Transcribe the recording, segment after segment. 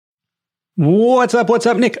What's up? What's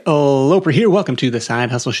up? Nick Loper here. Welcome to the Side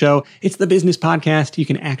Hustle Show. It's the business podcast you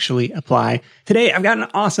can actually apply. Today, I've got an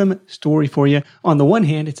awesome story for you. On the one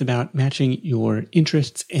hand, it's about matching your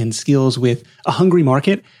interests and skills with a hungry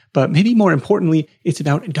market, but maybe more importantly, it's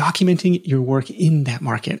about documenting your work in that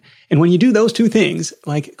market. And when you do those two things,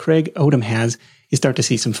 like Craig Odom has, you start to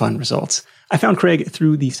see some fun results. I found Craig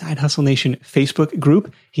through the Side Hustle Nation Facebook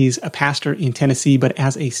group. He's a pastor in Tennessee, but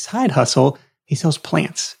as a side hustle, he sells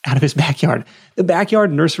plants out of his backyard. The backyard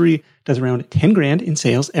nursery does around 10 grand in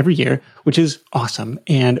sales every year, which is awesome.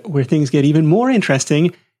 And where things get even more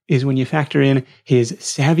interesting is when you factor in his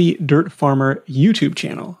Savvy Dirt Farmer YouTube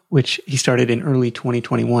channel, which he started in early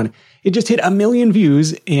 2021. It just hit 1 million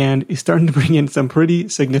views and is starting to bring in some pretty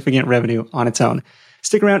significant revenue on its own.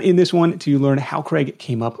 Stick around in this one to learn how Craig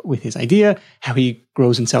came up with his idea, how he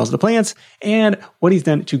grows and sells the plants, and what he's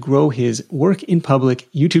done to grow his Work in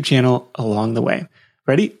Public YouTube channel along the way.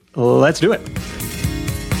 Ready? Let's do it.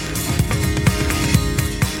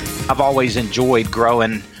 I've always enjoyed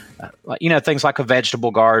growing, things like a vegetable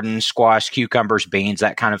garden, squash, cucumbers, beans,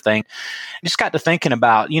 that kind of thing. I just got to thinking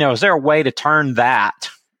about, is there a way to turn that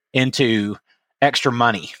into extra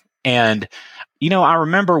money? And I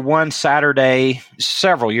remember one Saturday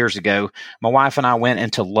several years ago, my wife and I went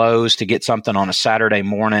into Lowe's to get something on a Saturday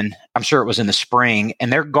morning. I'm sure it was in the spring,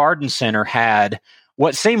 and their garden center had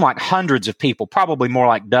what seemed like hundreds of people, probably more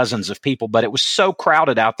like dozens of people, but it was so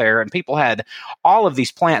crowded out there, and people had all of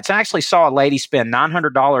these plants. I actually saw a lady spend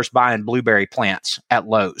 $900 buying blueberry plants at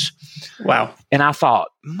Lowe's. Wow. And I thought,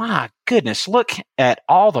 my goodness, look at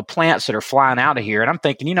all the plants that are flying out of here. And I'm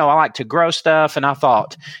thinking, I like to grow stuff. And I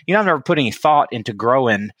thought, I've never put any thought into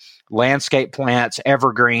growing landscape plants,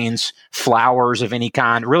 evergreens, flowers of any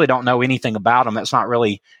kind. Really don't know anything about them. That's not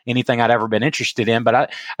really anything I'd ever been interested in. But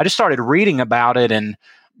I just started reading about it and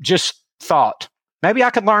just thought, maybe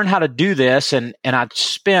I could learn how to do this. And I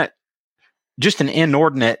spent just an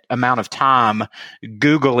inordinate amount of time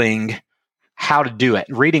Googling how to do it,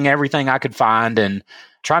 reading everything I could find and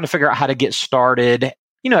trying to figure out how to get started.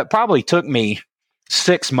 It probably took me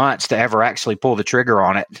 6 months to ever actually pull the trigger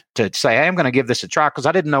on it, to say, hey, I'm going to give this a try, because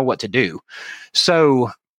I didn't know what to do.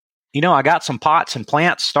 So, I got some pots and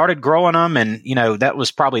plants, started growing them. And, that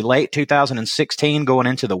was probably late 2016 going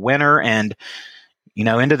into the winter, and,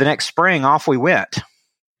 into the next spring, off we went.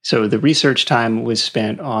 So the research time was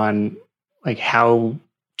spent on how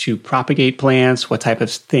to propagate plants, what type of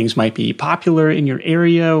things might be popular in your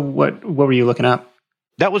area. What were you looking up?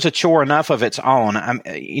 That was a chore enough of its own.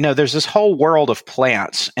 There's this whole world of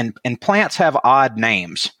plants, and plants have odd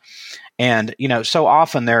names. And, so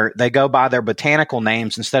often they go by their botanical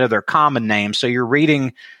names instead of their common names. So you're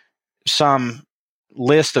reading some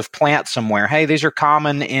list of plants somewhere. Hey, these are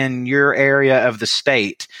common in your area of the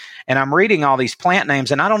state. And I'm reading all these plant names,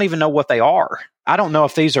 and I don't even know what they are. I don't know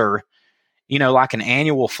if these are like an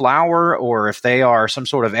annual flower, or if they are some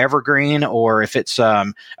sort of evergreen, or if it's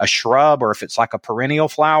a shrub, or if it's like a perennial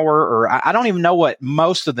flower, or I don't even know what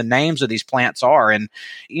most of the names of these plants are. And,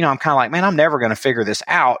 I'm kind of like, man, I'm never going to figure this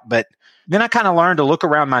out. But then I kind of learned to look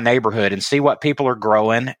around my neighborhood and see what people are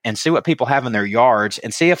growing and see what people have in their yards,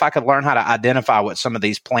 and see if I could learn how to identify what some of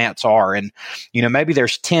these plants are. And, maybe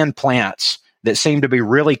there's 10 plants that seem to be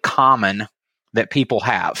really common that people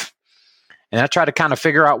have. And I tried to kind of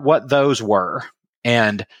figure out what those were,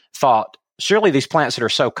 and thought, surely these plants that are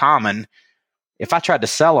so common, if I tried to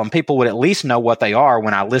sell them, people would at least know what they are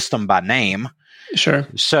when I list them by name. Sure.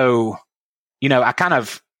 So, I kind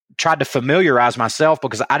of tried to familiarize myself,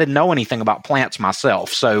 because I didn't know anything about plants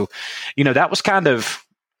myself. So, that was kind of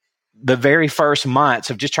the very first months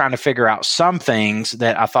of just trying to figure out some things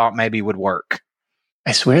that I thought maybe would work.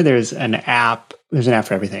 I swear there's an app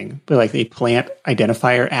for everything, but a plant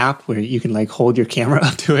identifier app where you can hold your camera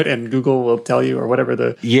up to it and Google will tell you, or whatever the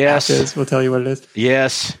app is, will tell you what it is.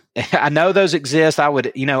 Yes. I know those exist. I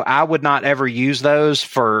would not ever use those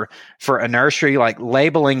for a nursery.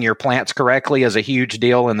 Labeling your plants correctly is a huge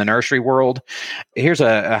deal in the nursery world. Here's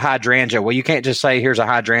a hydrangea. Well, you can't just say, here's a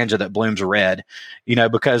hydrangea that blooms red,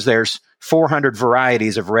 because there's 400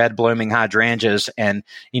 varieties of red blooming hydrangeas, and,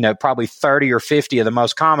 probably 30 or 50 of the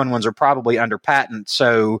most common ones are probably under patent.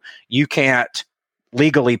 So you can't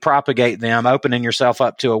legally propagate them, opening yourself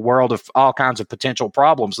up to a world of all kinds of potential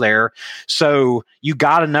problems there. So you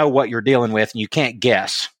got to know what you're dealing with, and you can't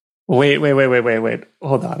guess. Wait.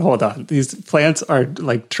 Hold on. These plants are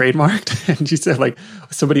trademarked. And you said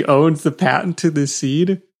somebody owns the patent to this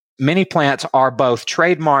seed? Many plants are both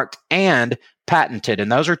trademarked and patented. And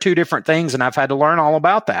those are two different things. And I've had to learn all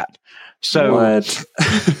about that. So, what?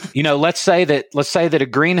 let's say that a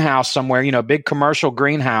greenhouse somewhere, a big commercial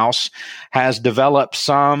greenhouse has developed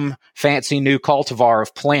some fancy new cultivar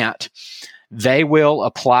of plant. They will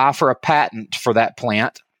apply for a patent for that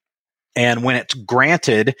plant. And when it's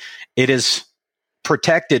granted, it is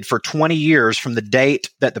protected for 20 years from the date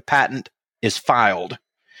that the patent is filed.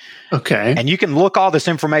 Okay. And you can look all this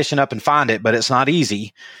information up and find it, but it's not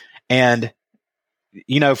easy. And,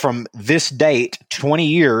 from this date, 20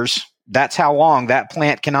 years, that's how long that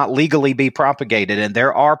plant cannot legally be propagated. And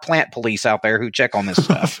there are plant police out there who check on this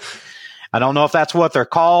stuff. I don't know if that's what they're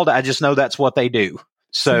called. I just know that's what they do.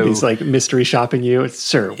 So he's like mystery shopping you.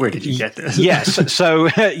 Sir, where did you get this? Yes. So,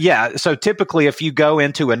 So typically if you go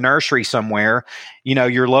into a nursery somewhere,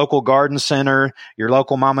 your local garden center, your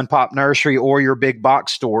local mom and pop nursery, or your big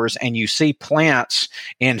box stores, and you see plants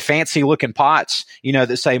in fancy looking pots,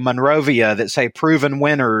 that say Monrovia, that say proven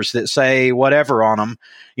winners, that say whatever on them,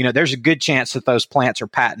 there's a good chance that those plants are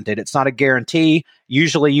patented. It's not a guarantee.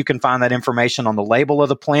 Usually you can find that information on the label of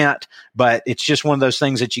the plant, but it's just one of those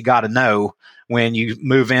things that you got to know. When you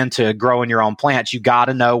move into growing your own plants, you got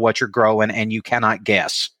to know what you're growing, and you cannot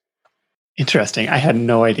guess. Interesting. I had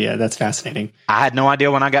no idea. That's fascinating. I had no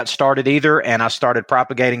idea when I got started either, and I started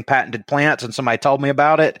propagating patented plants, and somebody told me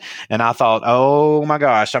about it, and I thought, oh my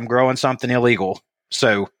gosh, I'm growing something illegal.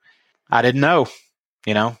 So I didn't know,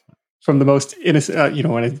 From the most innocent,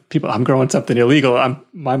 when I'm growing something illegal,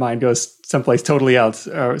 my mind goes someplace totally else,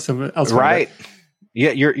 or somewhere else. Right.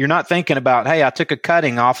 Yeah, you're not thinking about, hey, I took a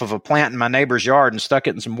cutting off of a plant in my neighbor's yard and stuck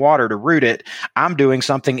it in some water to root it. I'm doing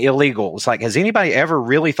something illegal. It's like, has anybody ever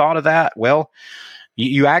really thought of that? Well,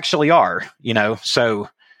 you actually are, so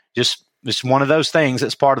just one of those things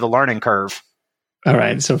that's part of the learning curve. All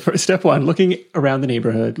right. So for step one, looking around the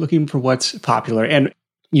neighborhood, looking for what's popular, and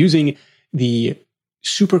using the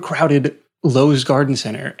super crowded Lowe's Garden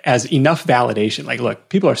Center as enough validation. Like, look,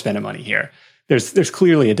 people are spending money here. There's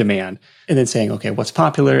clearly a demand. And then saying, okay, what's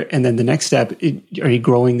popular? And then the next step, are you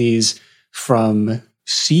growing these from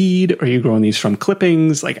seed? Are you growing these from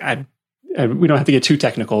clippings? Like, we don't have to get too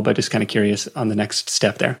technical, but just kind of curious on the next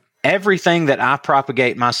step there. Everything that I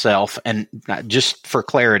propagate myself, and just for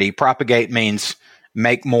clarity, propagate means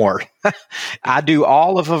make more. I do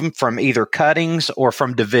all of them from either cuttings or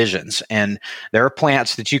from divisions. And there are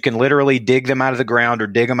plants that you can literally dig them out of the ground or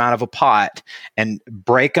dig them out of a pot and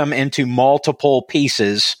break them into multiple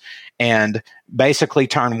pieces and basically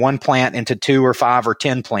turn one plant into 2 or 5 or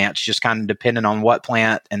 10 plants, just kind of depending on what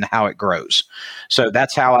plant and how it grows. So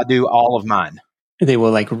that's how I do all of mine. They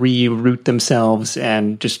will like re-root themselves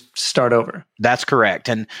and just start over. That's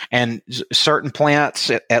correct. And certain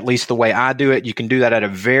plants, at least the way I do it, you can do that at a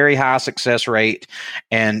very high success rate,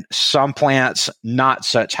 and some plants, not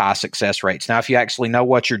such high success rates. Now, if you actually know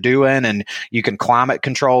what you're doing and you can climate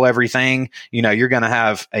control everything, you're going to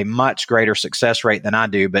have a much greater success rate than I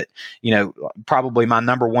do. But, probably my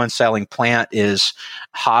number one selling plant is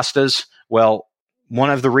hostas. Well,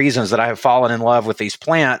 one of the reasons that I have fallen in love with these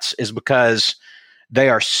plants is because they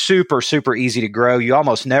are super, super easy to grow. You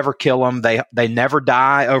almost never kill them. They never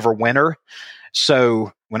die over winter.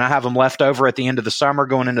 So when I have them left over at the end of the summer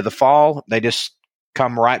going into the fall, they just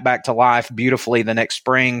come right back to life beautifully the next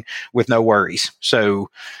spring with no worries. So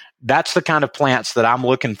that's the kind of plants that I'm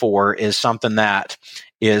looking for, is something that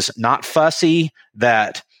is not fussy,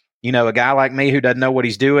 that a guy like me who doesn't know what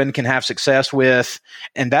he's doing can have success with.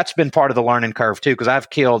 And that's been part of the learning curve too, because I've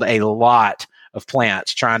killed a lot of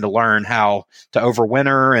plants trying to learn how to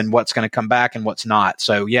overwinter and what's going to come back and what's not.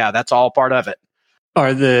 So yeah, that's all part of it.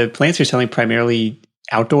 Are the plants you're selling primarily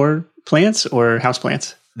outdoor plants or house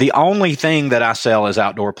plants? The only thing that I sell is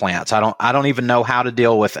outdoor plants. I don't even know how to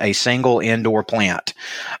deal with a single indoor plant.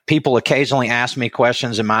 People occasionally ask me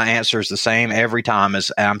questions and my answer is the same every time,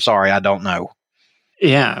 as I'm sorry, I don't know.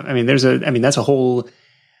 Yeah. I mean, that's a whole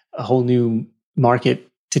new market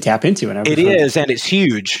to tap into. And it is, and it's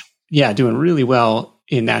huge. Yeah, doing really well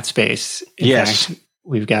in that space. In fact,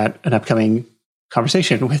 we've got an upcoming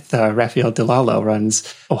conversation with Raphael DeLallo,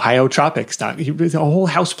 runs Ohio Tropics. He's a whole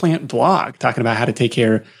houseplant blog talking about how to take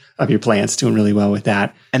care of your plants, doing really well with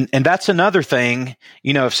that. And that's another thing,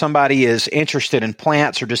 if somebody is interested in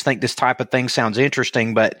plants or just think this type of thing sounds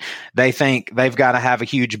interesting, but they think they've got to have a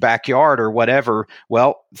huge backyard or whatever,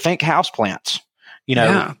 well, think houseplants.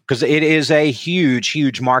 Because it is a huge,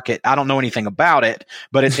 huge market. I don't know anything about it,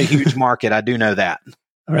 but it's a huge market. I do know that.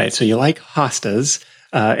 All right. So you like hostas.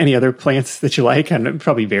 Any other plants that you like? And it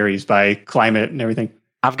probably varies by climate and everything.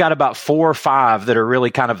 I've got about 4 or 5 that are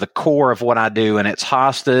really kind of the core of what I do. And it's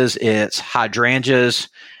hostas, it's hydrangeas,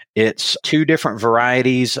 It's 2 different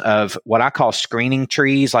varieties of what I call screening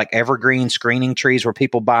trees, like evergreen screening trees, where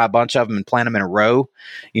people buy a bunch of them and plant them in a row.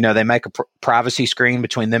 They make a privacy screen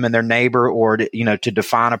between them and their neighbor, or to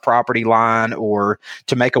define a property line, or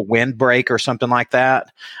to make a windbreak or something like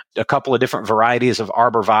that. A couple of different varieties of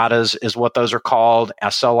arborvitas is what those are called. I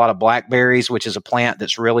sell a lot of blackberries, which is a plant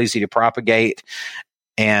that's real easy to propagate.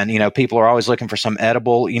 And, people are always looking for some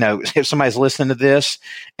edible. If somebody's listening to this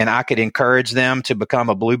and I could encourage them to become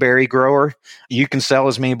a blueberry grower, you can sell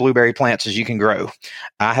as many blueberry plants as you can grow.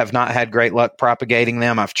 I have not had great luck propagating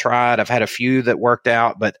them. I've tried. I've had a few that worked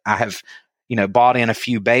out, but I have, bought in a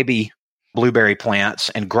few baby blueberry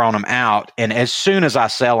plants and grown them out. And as soon as I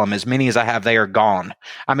sell them, as many as I have, they are gone.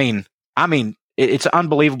 I mean, it's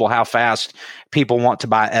unbelievable how fast people want to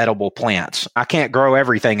buy edible plants. I can't grow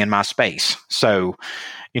everything in my space. So,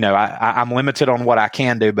 I'm limited on what I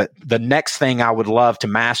can do, but the next thing I would love to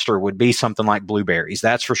master would be something like blueberries.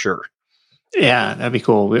 That's for sure. Yeah, that'd be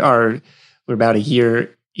cool. We're about a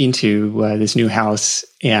year into this new house.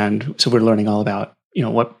 And so we're learning all about,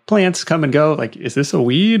 what plants come and go. Like, is this a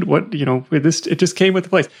weed? What, it just came with the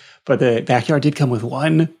place. But the backyard did come with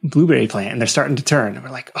one blueberry plant, and they're starting to turn. And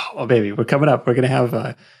we're like, oh, baby, we're coming up. We're going to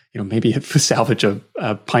have, maybe salvage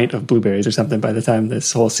a pint of blueberries or something by the time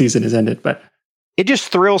this whole season is ended. But it just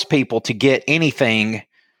thrills people to get anything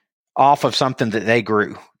off of something that they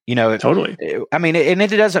grew. Totally. And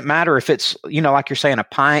it doesn't matter if it's, like you're saying, a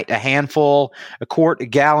pint, a handful, a quart, a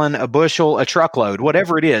gallon, a bushel, a truckload,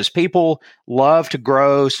 whatever it is. People love to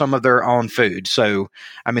grow some of their own food. So,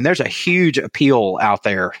 there's a huge appeal out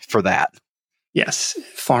there for that. Yes.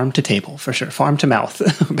 Farm to table, for sure. Farm to mouth,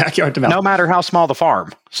 backyard to mouth. No matter how small the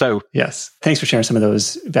farm. So, yes. Thanks for sharing some of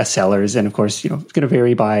those best sellers. And of course, it's going to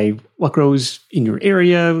vary by what grows in your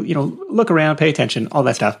area. Look around, pay attention, all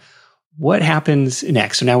that stuff. What happens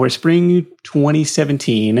next? So now we're spring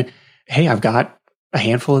 2017. Hey, I've got a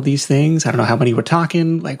handful of these things. I don't know how many we're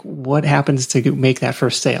talking. Like, what happens to make that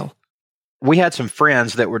first sale? We had some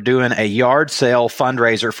friends that were doing a yard sale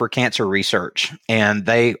fundraiser for cancer research, and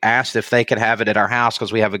they asked if they could have it at our house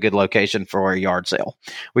because we have a good location for a yard sale.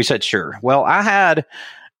 We said, sure. Well, I had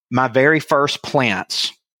my very first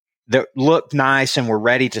plants that looked nice and were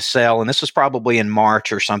ready to sell. And this was probably in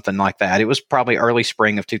March or something like that. It was probably early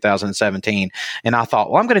spring of 2017. And I thought,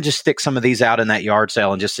 well, I'm going to just stick some of these out in that yard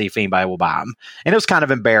sale and just see if anybody will buy them. And it was kind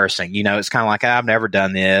of embarrassing. It's kind of like, I've never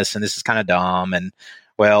done this and this is kind of dumb. And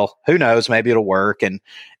well, who knows, maybe it'll work. And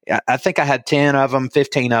I think I had 10 of them,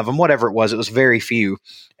 15 of them, whatever it was. It was very few.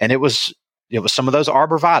 And it was some of those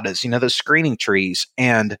arborvitas, those screening trees.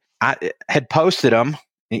 And I had posted them.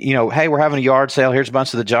 Hey, we're having a yard sale. Here's a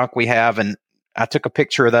bunch of the junk we have. And I took a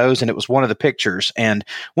picture of those, and it was one of the pictures. And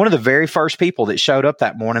one of the very first people that showed up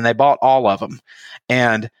that morning, they bought all of them.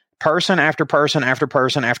 And person after person after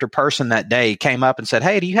person after person that day came up and said,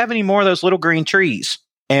 hey, do you have any more of those little green trees?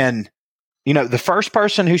 And, the first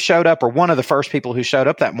person who showed up, or one of the first people who showed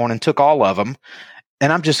up that morning, took all of them.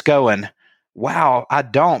 And I'm just going, wow, I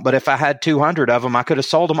don't. But if I had 200 of them, I could have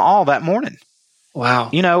sold them all that morning. Wow.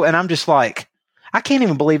 And I'm just like, I can't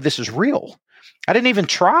even believe this is real. I didn't even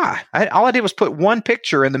try. All I did was put one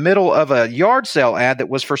picture in the middle of a yard sale ad that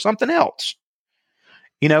was for something else.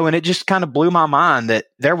 And it just kind of blew my mind that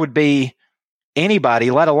there would be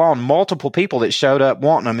anybody, let alone multiple people that showed up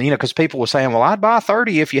wanting them, because people were saying, well, I'd buy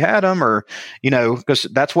 30 if you had them, or, because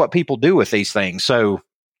that's what people do with these things. So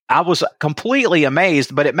I was completely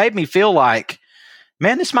amazed, but it made me feel like,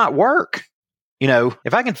 man, this might work.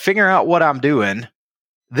 If I can figure out what I'm doing,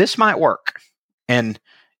 this might work. And,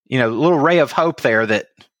 a little ray of hope there that,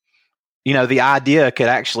 the idea could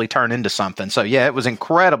actually turn into something. So, yeah, it was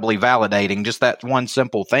incredibly validating, just that one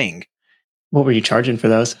simple thing. What were you charging for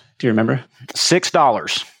those? Do you remember?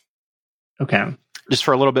 $6. Okay. Just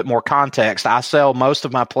for a little bit more context, I sell most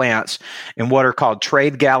of my plants in what are called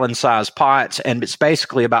trade gallon size pots, and it's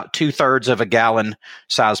basically about 2/3 of a gallon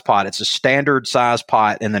size pot. It's a standard size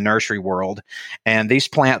pot in the nursery world. And these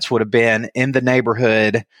plants would have been in the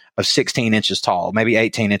neighborhood of 16 inches tall, maybe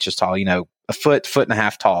 18 inches tall, a foot and a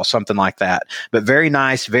half tall, something like that. But very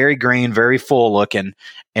nice, very green, very full looking,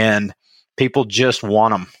 and people just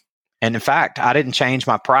want them. And in fact, I didn't change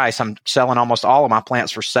my price. I'm selling almost all of my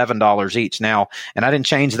plants for $7 each now. And I didn't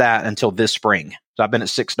change that until this spring. So I've been at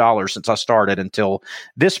 $6 since I started until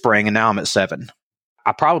this spring. And now I'm at $7.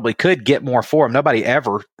 I probably could get more for them. Nobody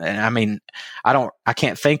ever, I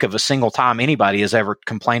can't think of a single time anybody has ever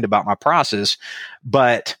complained about my prices,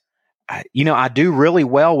 but I do really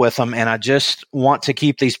well with them, and I just want to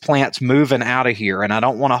keep these plants moving out of here, and I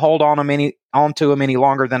don't want to hold on them onto them any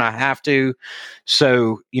longer than I have to.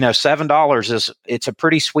 So, $7 it's a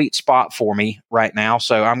pretty sweet spot for me right now.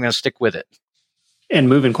 So I'm going to stick with it. And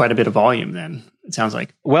moving quite a bit of volume then, it sounds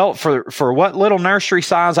like. Well, for what little nursery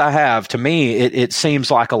size I have, to me, it seems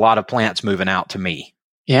like a lot of plants moving out to me.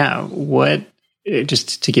 Yeah.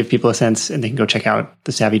 Just to give people a sense, and they can go check out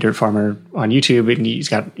the Savvy Dirt Farmer on YouTube, and he's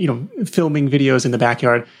got, filming videos in the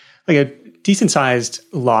backyard, like a decent sized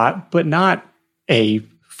lot, but not a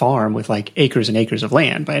farm with like acres and acres of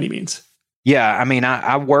land by any means. Yeah, I mean,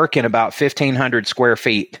 I work in about 1,500 square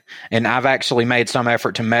feet, and I've actually made some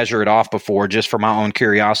effort to measure it off before just for my own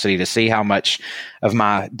curiosity to see how much of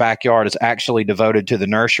my backyard is actually devoted to the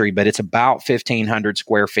nursery, but it's about 1,500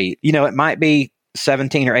 square feet. It might be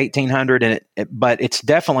 1,700 or 1,800, but it's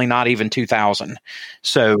definitely not even 2,000.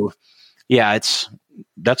 So, yeah,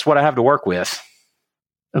 that's what I have to work with.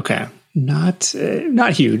 Okay, not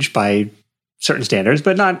huge by certain standards,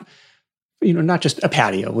 but not just a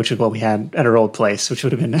patio, which is what we had at our old place, which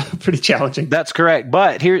would have been pretty challenging. That's correct.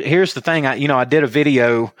 But here's the thing. I did a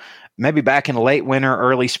video maybe back in late winter,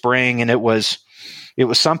 early spring, and it was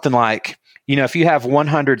something like, if you have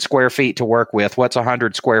 100 square feet to work with, what's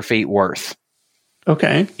 100 square feet worth?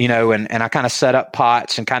 Okay. And I kind of set up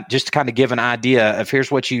pots and just to kind of give an idea of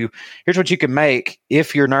here's what you can make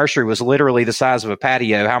if your nursery was literally the size of a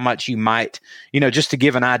patio, how much you might, just to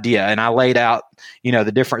give an idea. And I laid out,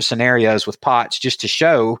 the different scenarios with pots just to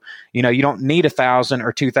show, you don't need 1,000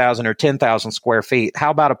 or 2,000 or 10,000 square feet.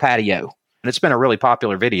 How about a patio? And it's been a really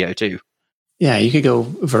popular video too. Yeah, you could go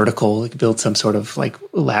vertical, build some sort of like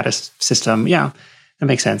lattice system. Yeah, that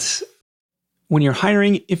makes sense. When you're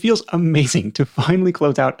hiring, it feels amazing to finally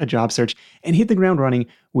close out a job search and hit the ground running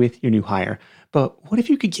with your new hire. But what if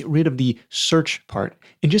you could get rid of the search part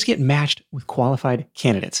and just get matched with qualified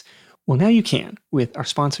candidates? Well, now you can with our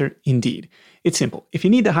sponsor, Indeed. It's simple. If you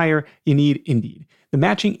need to hire, you need Indeed. The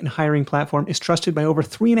matching and hiring platform is trusted by over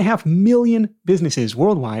 3.5 million businesses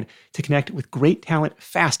worldwide to connect with great talent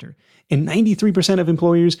faster. And 93% of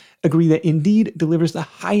employers agree that Indeed delivers the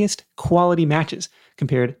highest quality matches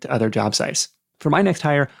compared to other job sites. For my next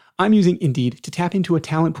hire, I'm using Indeed to tap into a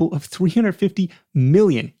talent pool of 350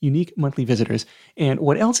 million unique monthly visitors. And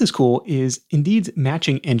what else is cool is Indeed's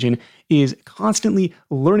matching engine is constantly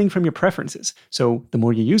learning from your preferences. So the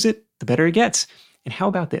more you use it, the better it gets. And how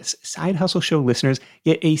about this? Side Hustle Show listeners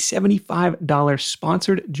get a $75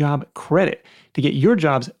 sponsored job credit to get your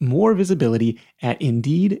jobs more visibility at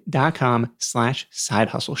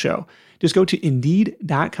Indeed.com/sidehustleshow. Just go to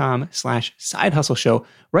Indeed.com/sidehustleshow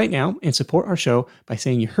right now and support our show by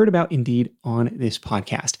saying you heard about Indeed on this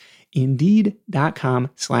podcast.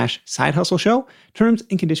 Indeed.com/sidehustleshow. Terms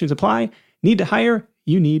and conditions apply. Need to hire?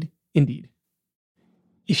 You need Indeed.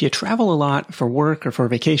 If you travel a lot for work or for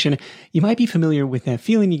vacation, you might be familiar with that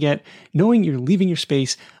feeling you get knowing you're leaving your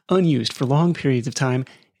space unused for long periods of time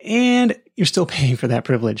and you're still paying for that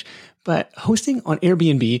privilege. But hosting on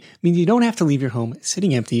Airbnb means you don't have to leave your home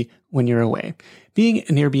sitting empty when you're away. Being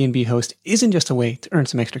an Airbnb host isn't just a way to earn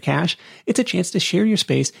some extra cash. It's a chance to share your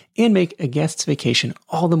space and make a guest's vacation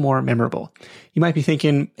all the more memorable. You might be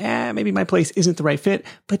thinking, maybe my place isn't the right fit,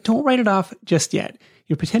 but don't write it off just yet.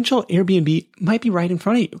 Your potential Airbnb might be right in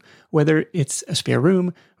front of you. Whether it's a spare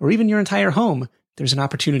room or even your entire home, there's an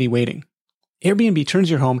opportunity waiting. Airbnb turns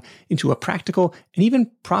your home into a practical and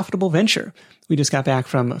even profitable venture. We just got back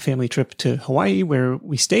from a family trip to Hawaii where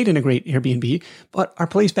we stayed in a great Airbnb, but our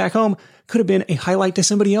place back home could have been a highlight to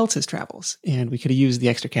somebody else's travels, and we could have used the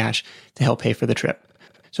extra cash to help pay for the trip.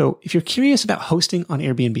 So if you're curious about hosting on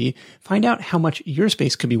Airbnb, find out how much your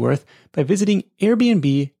space could be worth by visiting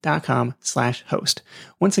airbnb.com/host.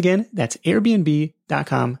 Once again, that's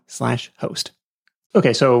airbnb.com/host.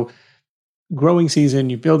 Okay, so growing season,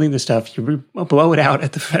 you're building the stuff, you blow it out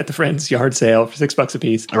at the friend's yard sale for $6 a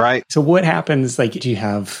piece. Right. So what happens? Like, do you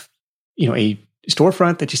have, a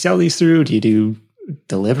storefront that you sell these through? Do you do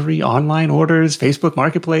delivery, online orders, Facebook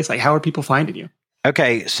Marketplace? Like, how are people finding you?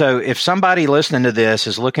 Okay, so if somebody listening to this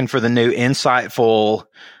is looking for the new insightful,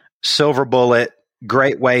 silver bullet,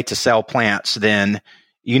 great way to sell plants, then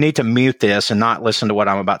you need to mute this and not listen to what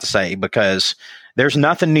I'm about to say because there's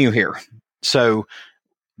nothing new here. So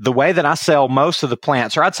the way that I sell most of the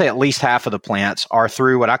plants, or I'd say at least half of the plants, are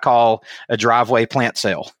through what I call a driveway plant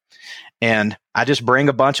sale. And I just bring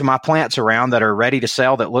a bunch of my plants around that are ready to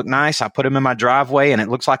sell that look nice. I put them in my driveway and it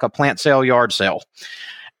looks like a plant sale, yard sale.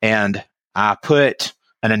 And I put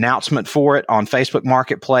an announcement for it on Facebook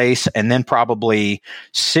Marketplace and then probably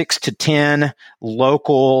 6 to 10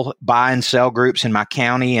 local buy and sell groups in my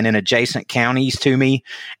county and in adjacent counties to me.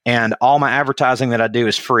 And all my advertising that I do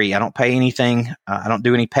is free. I don't pay anything. I don't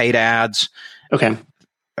do any paid ads. Okay.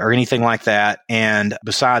 or anything like that. And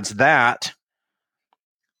besides that,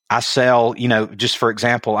 I sell, just for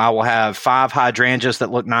example, I will have 5 hydrangeas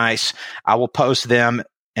that look nice. I will post them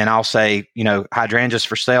and I'll say, hydrangeas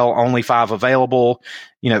for sale, only 5 available.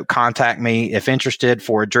 Contact me if interested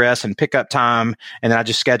for address and pickup time. And then I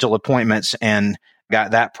just schedule appointments and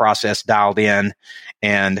got that process dialed in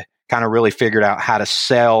and kind of really figured out how to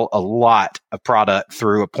sell a lot of product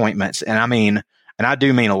through appointments. And I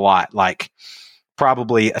do mean a lot, like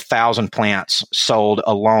probably 1,000 plants sold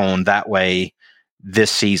alone that way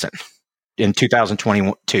this season in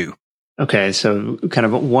 2022. Okay. So kind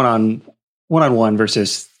of one-on-one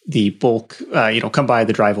versus the bulk, come by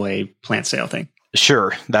the driveway plant sale thing.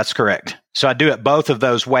 Sure. That's correct. So I do it both of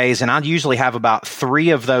those ways. And I usually have about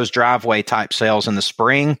 3 of those driveway type sales in the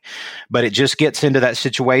spring, but it just gets into that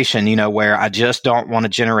situation, where I just don't want to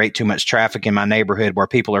generate too much traffic in my neighborhood where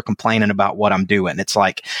people are complaining about what I'm doing. It's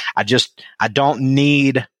like, I don't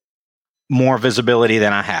need more visibility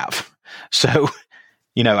than I have. So,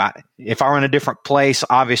 if I were in a different place,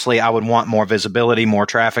 obviously I would want more visibility, more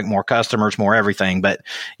traffic, more customers, more everything. But,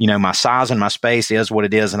 my size and my space is what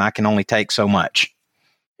it is, and I can only take so much.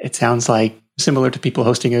 It sounds like similar to people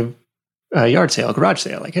hosting a yard sale, a garage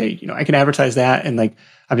sale. Like, hey, I can advertise that, and like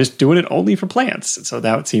I'm just doing it only for plants. So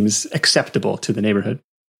that seems acceptable to the neighborhood.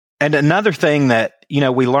 And another thing that,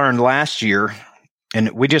 we learned last year,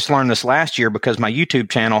 and we just learned this last year because my YouTube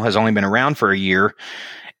channel has only been around for a year,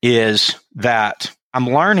 is that I'm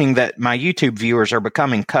learning that my YouTube viewers are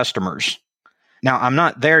becoming customers. Now, I'm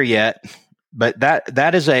not there yet, but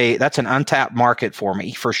that's an untapped market for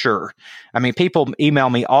me for sure. People email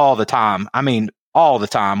me all the time. Wanting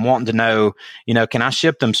to know, can I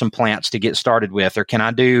ship them some plants to get started with, or can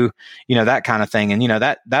I do, that kind of thing. And,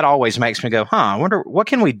 that always makes me go, I wonder what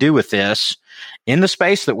can we do with this in the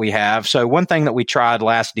space that we have. So one thing that we tried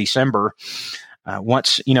last December,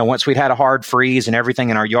 once we'd had a hard freeze and everything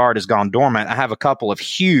in our yard has gone dormant, I have a couple of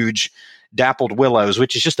huge dappled willows,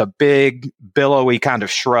 which is just a big billowy kind of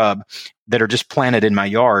shrub that are just planted in my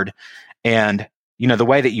yard. And, the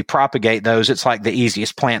way that you propagate those, it's like the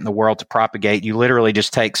easiest plant in the world to propagate. You literally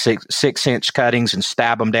just take 6-inch cuttings and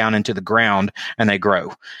stab them down into the ground and they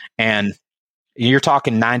grow. And you're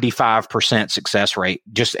talking 95% success rate,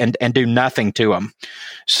 just and do nothing to them.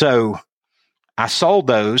 So I sold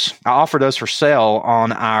those. I offered those for sale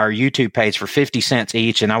on our YouTube page for 50 cents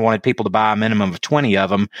each. And I wanted people to buy a minimum of 20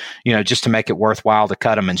 of them, just to make it worthwhile to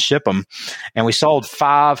cut them and ship them. And we sold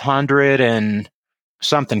 500 and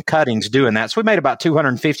something cuttings doing that. So we made about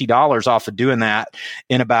 $250 off of doing that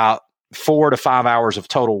in about 4 to 5 hours of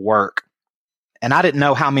total work. And I didn't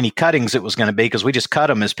know how many cuttings it was going to be because we just cut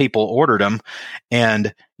them as people ordered them.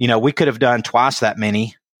 And, we could have done twice that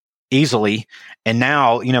many easily. And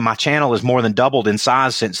now, my channel has more than doubled in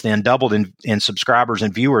size since then, doubled in subscribers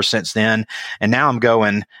and viewers since then. And now I'm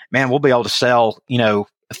going, man, we'll be able to sell,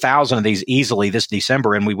 1,000 of these easily this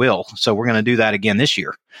December, and we will. So we're going to do that again this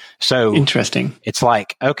year. So interesting. It's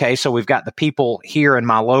like, okay, so we've got the people here in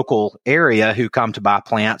my local area who come to buy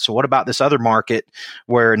plants. So what about this other market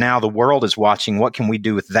where now the world is watching? What can we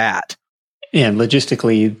do with that? And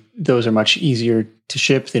logistically, those are much easier to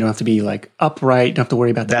ship. They don't have to be like upright. You don't have to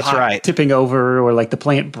worry about the pot tipping over or like the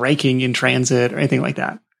plant breaking in transit or anything like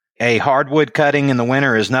that. A hardwood cutting in the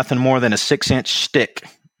winter is nothing more than a 6-inch stick.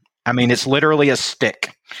 It's literally a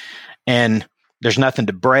stick. And there's nothing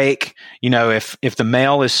to break. If the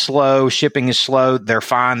mail is slow, shipping is slow, they're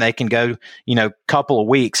fine. They can go, couple of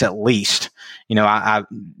weeks at least.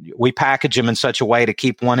 We package them in such a way to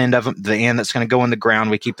keep one end of them, the end that's going to go in the ground.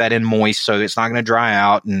 We keep that end moist so it's not going to dry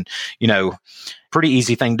out. And, pretty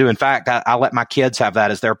easy thing to do. In fact, I let my kids have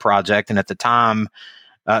that as their project. And at the time,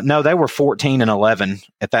 no, they were 14 and 11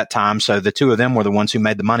 at that time. So the 2 of them were the ones who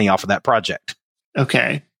made the money off of that project.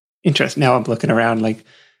 Okay. Interesting. Now I'm looking around like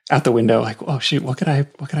out the window, like, oh shoot, what can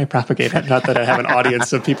I propagate? Not that I have an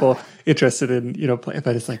audience of people interested in,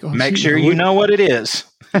 but it's like, make sure you know what it is.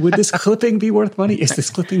 Would this clipping be worth money? Is this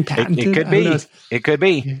clipping patented? It could be. It could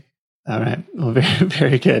be. All right. Well, very,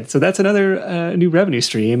 very good. So that's another new revenue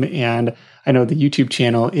stream. And I know the YouTube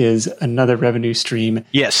channel is another revenue stream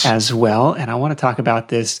as well. And I want to talk about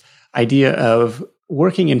this idea of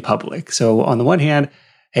working in public. So on the one hand,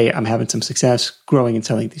 hey, I'm having some success growing and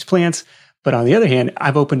selling these plants. But on the other hand,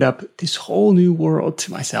 I've opened up this whole new world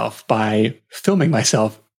to myself by filming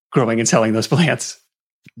myself growing and selling those plants.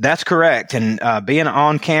 That's correct. And being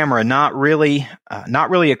on camera, not really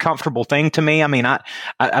a comfortable thing to me.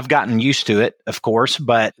 I've gotten used to it, of course,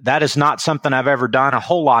 but that is not something I've ever done a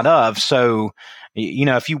whole lot of. So,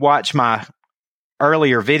 if you watch my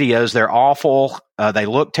earlier videos, they're awful. They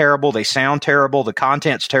look terrible. They sound terrible. The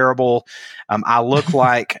content's terrible. I look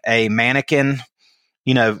like a mannequin,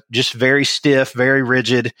 just very stiff, very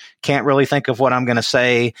rigid. Can't really think of what I'm going to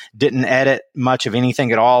say. Didn't edit much of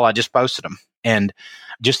anything at all. I just posted them. And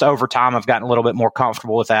just over time, I've gotten a little bit more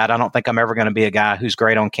comfortable with that. I don't think I'm ever going to be a guy who's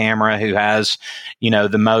great on camera, who has,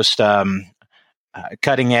 the most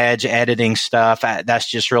cutting edge editing stuff.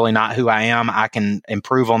 That's just really not who I am. I can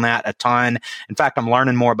improve on that a ton. In fact, I'm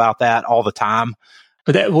learning more about that all the time.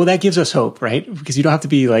 But that gives us hope, right? Because you don't have to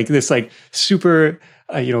be like this, like super,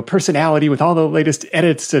 personality with all the latest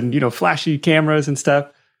edits and, flashy cameras and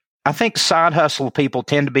stuff. I think side hustle people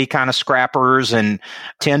tend to be kind of scrappers and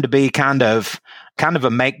tend to be kind of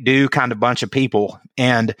a make do kind of bunch of people.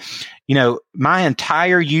 And, my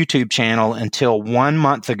entire YouTube channel until 1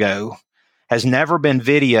 month ago has never been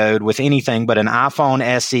videoed with anything but an iPhone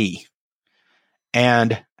SE.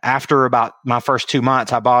 And after about my first 2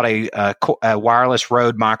 months, I bought a wireless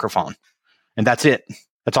Rode microphone, and that's it.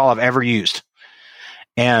 That's all I've ever used.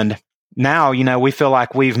 And now, we feel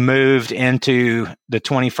like we've moved into the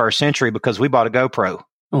 21st century because we bought a GoPro.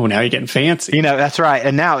 Oh, now you're getting fancy. That's right.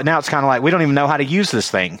 And now it's kind of like we don't even know how to use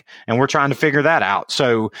this thing, and we're trying to figure that out.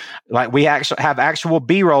 So, like, we actually have actual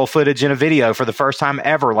B-roll footage in a video for the first time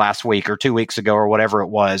ever last week or 2 weeks ago or whatever it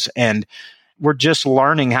was. And we're just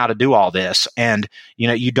learning how to do all this. And,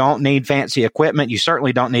 you don't need fancy equipment. You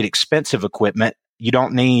certainly don't need expensive equipment. You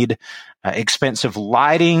don't need expensive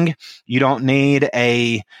lighting. You don't need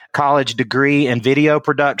a college degree in video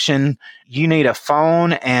production. You need a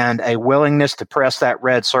phone and a willingness to press that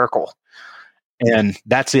red circle. And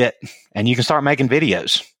that's it. And you can start making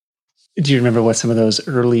videos. Do you remember what some of those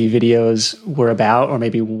early videos were about? Or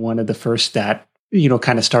maybe one of the first that,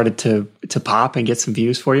 kind of started to pop and get some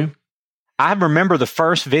views for you? I remember the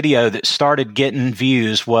first video that started getting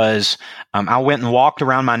views was I went and walked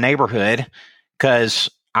around my neighborhood because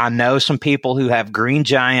I know some people who have green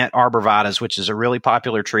giant arborvitaes, which is a really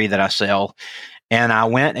popular tree that I sell. And I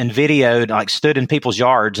went and stood in people's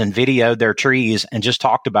yards and videoed their trees and just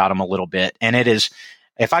talked about them a little bit. And it is,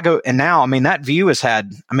 if I go, and now, that view has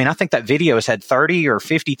had, I think that video has had 30 or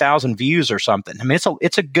 50,000 views or something.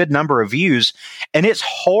 It's a good number of views, and it's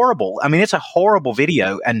horrible. It's a horrible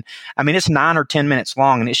video. And it's 9 or 10 minutes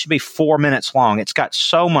long, and it should be 4 minutes long. It's got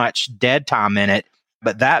so much dead time in it.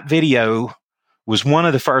 But that video was one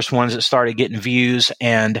of the first ones that started getting views.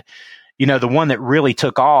 And, the one that really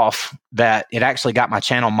took off, that it actually got my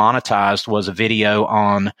channel monetized, was a video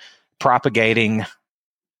on propagating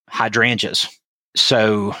hydrangeas.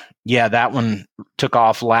 So, yeah, that one took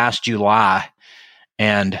off last July.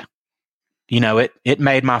 And, it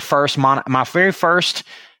made my very first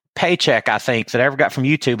paycheck, I think, that I ever got from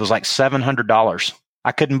YouTube was like $700.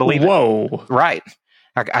 I couldn't believe it. Whoa. Right.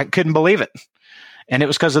 I couldn't believe it. And it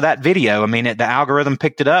was because of that video. The algorithm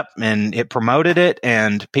picked it up and it promoted it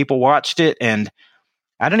and people watched it. And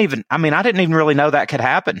I didn't even really know that could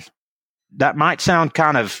happen. That might sound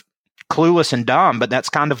kind of clueless and dumb, but that's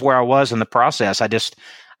kind of where I was in the process. I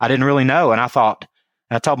didn't really know. And I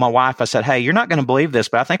told my wife, I said, hey, you're not going to believe this,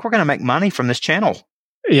 but I think we're going to make money from this channel.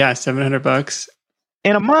 Yeah. $700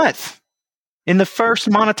 in a month, in the first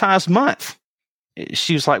monetized month.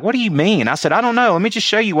 She was like, what do you mean? I said, I don't know. Let me just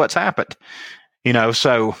show you what's happened.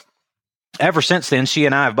 So ever since then, she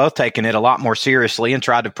and I have both taken it a lot more seriously and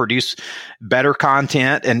tried to produce better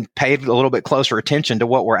content and paid a little bit closer attention to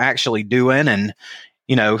what we're actually doing. And,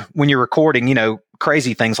 when you're recording,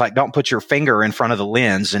 crazy things like don't put your finger in front of the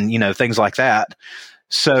lens and, things like that.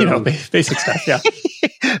 So, basic stuff. Yeah.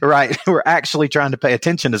 Right. We're actually trying to pay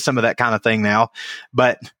attention to some of that kind of thing now.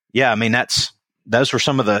 But yeah, those were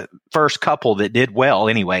some of the first couple that did well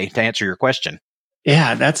anyway, to answer your question.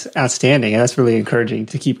 Yeah, that's outstanding. And that's really encouraging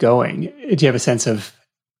to keep going. Do you have a sense of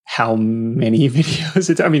how many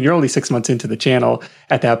videos? You're only 6 months into the channel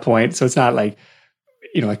at that point. So it's not like,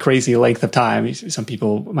 a crazy length of time. Some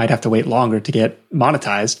people might have to wait longer to get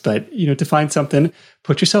monetized, but, to find something,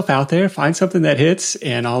 put yourself out there, find something that hits,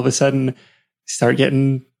 and all of a sudden start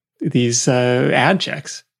getting these ad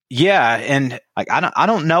checks. Yeah. And I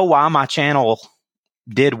don't know why my channel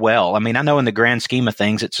did well. I know in the grand scheme of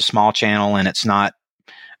things, it's a small channel and it's not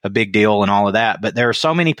a big deal and all of that. But there are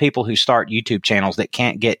so many people who start YouTube channels that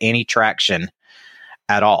can't get any traction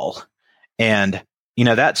at all. And,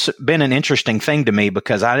 that's been an interesting thing to me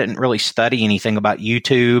because I didn't really study anything about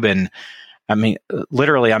YouTube. And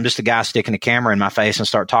literally, I'm just a guy sticking a camera in my face and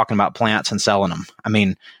start talking about plants and selling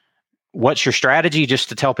them. What's your strategy? Just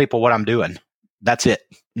to tell people what I'm doing. That's it.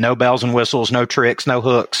 No bells and whistles, no tricks, no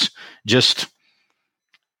hooks. Just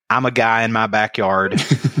I'm a guy in my backyard.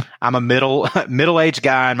 I'm a middle-aged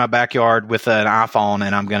guy in my backyard with an iPhone,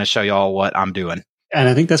 and I'm going to show y'all what I'm doing. And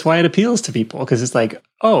I think that's why it appeals to people, because it's like,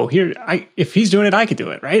 oh, if he's doing it, I could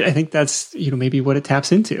do it, right? I think that's, maybe what it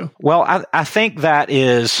taps into. Well, I think that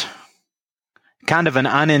is kind of an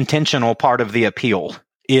unintentional part of the appeal,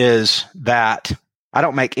 is that I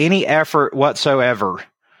don't make any effort whatsoever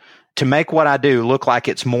to make what I do look like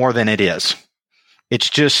it's more than it is.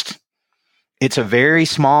 It's a very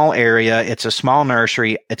small area. It's a small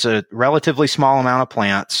nursery. It's a relatively small amount of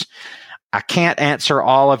plants. I can't answer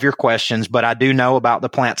all of your questions, but I do know about the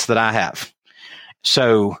plants that I have.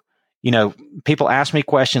 So, people ask me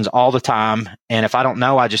questions all the time. And if I don't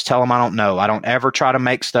know, I just tell them I don't know. I don't ever try to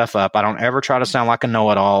make stuff up. I don't ever try to sound like a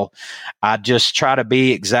know-it-all. I just try to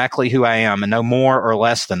be exactly who I am and no more or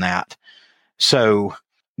less than that. So,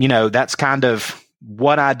 that's kind of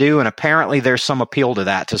what I do. And apparently there's some appeal to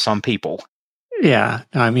that to some people. Yeah.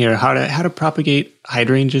 I'm here. How to propagate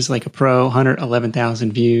hydrangeas like a pro,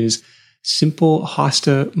 111,000 views. Simple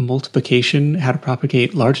hosta multiplication, how to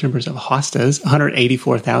propagate large numbers of hostas,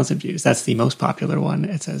 184,000 views. That's the most popular one,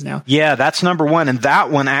 it says now. Yeah, that's number one. And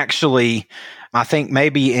that one actually, I think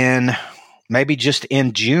maybe just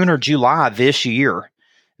in June or July this year,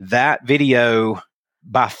 that video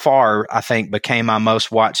by far, I think, became my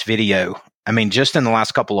most watched video. I mean, just in the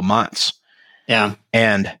last couple of months. Yeah.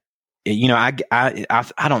 And I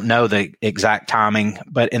don't know the exact timing,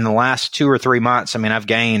 but in the last 2 or 3 months, I mean, I've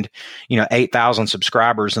gained, 8,000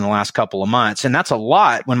 subscribers in the last couple of months. And that's a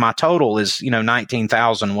lot when my total is,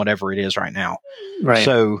 19,000, whatever it is right now. Right.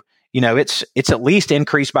 So, it's at least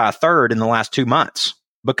increased by a third in the last 2 months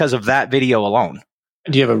because of that video alone.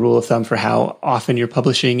 Do you have a rule of thumb for how often you're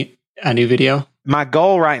publishing a new video? My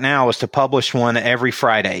goal right now is to publish one every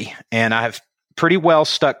Friday, and I've pretty well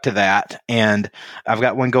stuck to that. And I've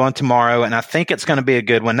got one going tomorrow, and I think it's going to be a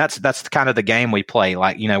good one. That's kind of the game we play.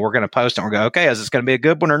 Like, we're going to post it and we're going, okay, is this going to be a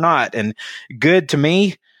good one or not? And good to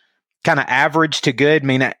me, kind of average to good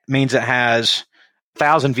means it has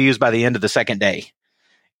 1,000 views by the end of the second day.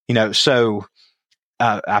 So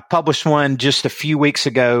I published one just a few weeks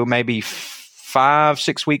ago, maybe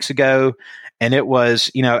 5-6 weeks ago. And it was,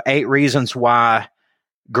 8 reasons why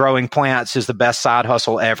growing plants is the best side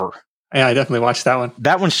hustle ever. Yeah, I definitely watched that one.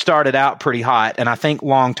 That one started out pretty hot, and I think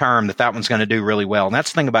long term that one's going to do really well. And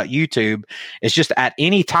that's the thing about YouTube, is just at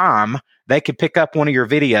any time they could pick up one of your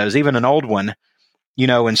videos, even an old one,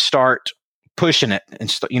 and start pushing it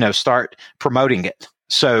and start promoting it.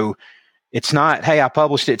 So it's not, hey, I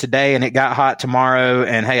published it today and it got hot tomorrow,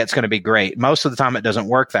 and hey, it's going to be great. Most of the time, it doesn't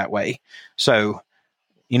work that way. So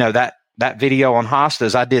that video on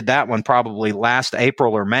hostas, I did that one probably last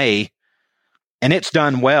April or May. And it's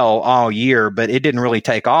done well all year, but it didn't really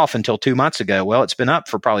take off until 2 months ago. Well, it's been up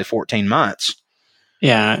for probably 14 months.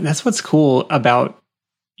 Yeah, that's what's cool about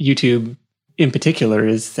YouTube in particular,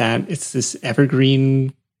 is that it's this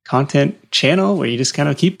evergreen content channel where you just kind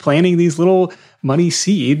of keep planting these little money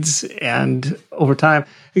seeds. And over time,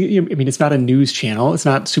 it's not a news channel. It's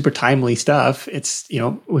not super timely stuff. It's,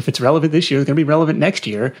 if it's relevant this year, it's going to be relevant next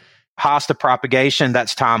year. Hosta propagation,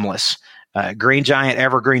 that's timeless. Green giant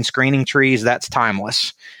evergreen screening trees, that's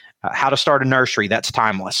timeless. How to start a nursery, that's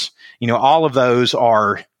timeless. All of those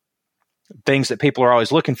are things that people are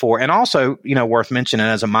always looking for. And also, worth mentioning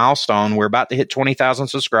as a milestone, we're about to hit 20,000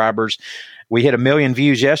 subscribers. We hit 1 million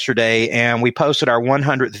views yesterday, and we posted our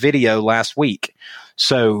 100th video last week.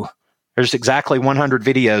 So there's exactly 100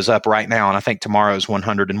 videos up right now, and I think tomorrow's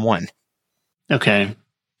 101. Okay.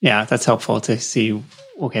 Yeah, that's helpful to see,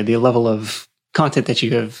 the level of content that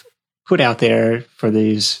you have put out there for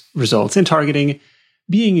these results, and targeting,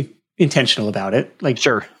 being intentional about it, like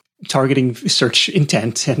sure, targeting search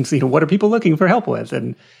intent, and what are people looking for help with,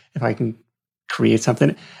 and if I can create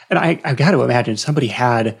something. And I've got to imagine somebody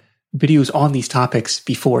had videos on these topics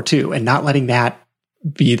before too, and not letting that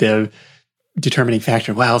be the determining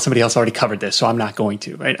factor. Well, somebody else already covered this, so I'm not going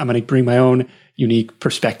to. Right? I'm going to bring my own unique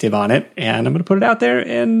perspective on it, and I'm going to put it out there.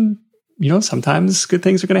 And sometimes good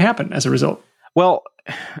things are going to happen as a result. Well,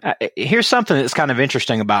 here's something that's kind of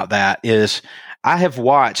interesting about that is I have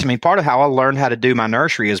watched, part of how I learned how to do my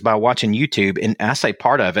nursery is by watching YouTube. And I say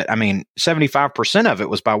part of it, 75% of it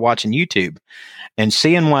was by watching YouTube and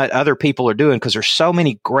seeing what other people are doing, because there's so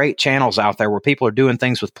many great channels out there where people are doing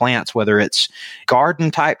things with plants, whether it's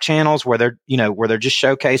garden type channels where they're just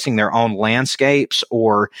showcasing their own landscapes,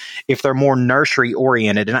 or if they're more nursery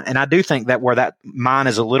oriented. And I do think that mine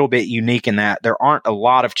is a little bit unique in that there aren't a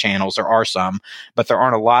lot of channels. There are some, but there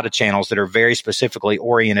aren't a lot of channels that are very specifically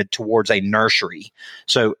oriented towards a nursery.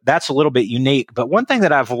 So that's a little bit unique. But one thing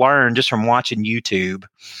that I've learned just from watching YouTube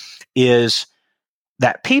is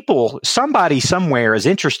that somebody somewhere is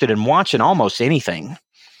interested in watching almost anything.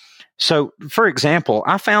 So, for example,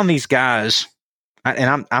 I found these guys,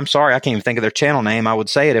 and I'm sorry, I can't even think of their channel name. I would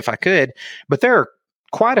say it if I could, but there are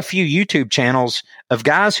quite a few YouTube channels of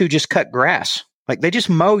guys who just cut grass. Like, they just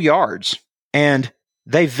mow yards, and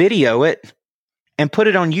they video it and put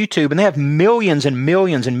it on YouTube, and they have millions and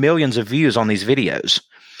millions and millions of views on these videos.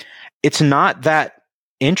 It's not that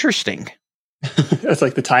interesting. It's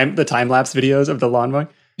like the time lapse videos of the lawn mowing.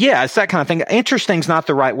 Yeah, it's that kind of thing. Interesting's not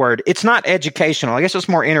the right word. It's not educational. I guess it's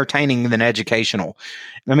more entertaining than educational.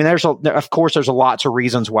 I mean, of course, there's lots of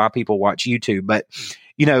reasons why people watch YouTube, but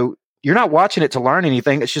you're not watching it to learn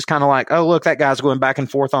anything. It's just kind of like, oh, look, that guy's going back and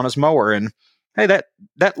forth on his mower, and hey,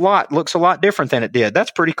 that lot looks a lot different than it did.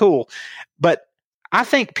 That's pretty cool. But I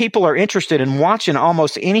think people are interested in watching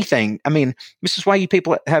almost anything. I mean, this is why you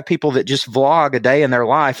have people that just vlog a day in their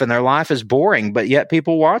life, and their life is boring, but yet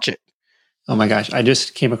people watch it. Oh my gosh. I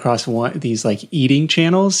just came across one of these like eating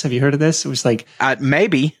channels. Have you heard of this? It was like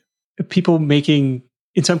maybe people making,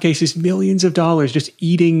 in some cases, millions of dollars just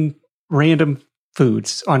eating random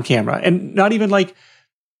foods on camera, and not even like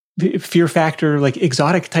Fear Factor, like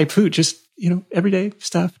exotic type food, just everyday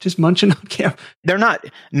stuff, just munching on camera. They're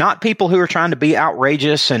not people who are trying to be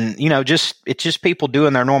outrageous, and it's just people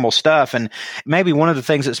doing their normal stuff. And maybe one of the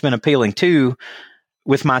things that's been appealing too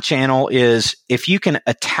with my channel is if you can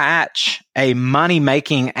attach a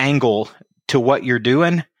money-making angle to what you're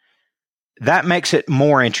doing, that makes it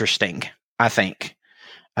more interesting, I think.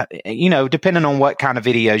 Depending on what kind of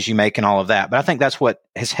videos you make and all of that. But I think that's what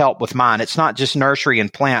has helped with mine. It's not just nursery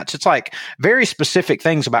and plants. It's like very specific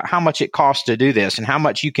things about how much it costs to do this, and how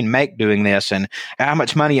much you can make doing this, and how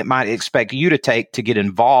much money it might expect you to take to get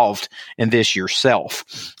involved in this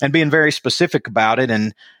yourself, and being very specific about it,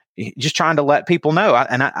 and just trying to let people know.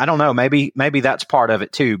 I don't know, maybe that's part of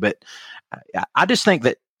it too. But I just think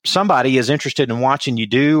that somebody is interested in watching you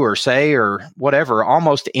do or say or whatever,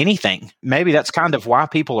 almost anything. Maybe that's kind of why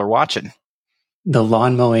people are watching. The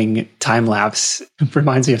lawn mowing time lapse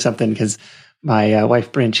reminds me of something, because my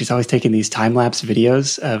wife, Bryn, she's always taking these time lapse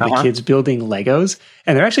videos of the kids building Legos,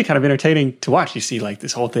 and they're actually kind of entertaining to watch. You see like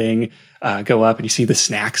this whole thing go up, and you see the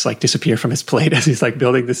snacks like disappear from his plate as he's like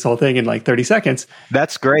building this whole thing in like 30 seconds.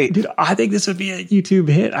 That's great. Dude, I think this would be a YouTube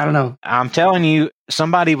hit. I don't know. I'm telling you,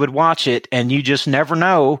 somebody would watch it, and you just never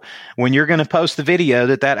know when you're going to post the video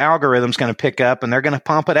that algorithm's going to pick up, and they're going to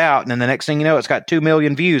pump it out. And then the next thing you know, it's got 2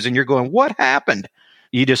 million views, and you're going, what happened?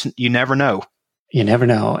 You never know. You never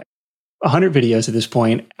know. 100 videos at this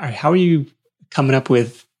point. How are you coming up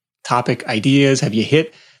with topic ideas? Have you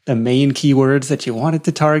hit the main keywords that you wanted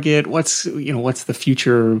to target? What's the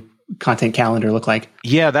future content calendar look like?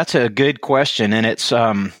 Yeah, that's a good question. And it's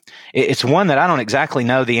one that I don't exactly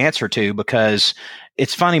know the answer to, because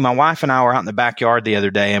it's funny. My wife and I were out in the backyard the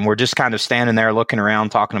other day, and we're just kind of standing there looking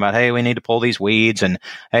around, talking about, hey, we need to pull these weeds, and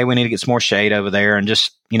hey, we need to get some more shade over there, and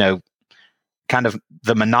just, kind of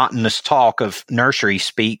the monotonous talk of nursery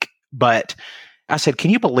speak. But I said,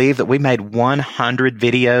 can you believe that we made 100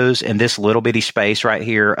 videos in this little bitty space right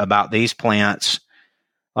here about these plants?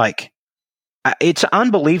 Like, it's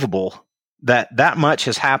unbelievable that much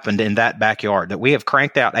has happened in that backyard, that we have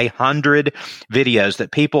cranked out 100 videos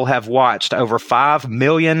that people have watched over 5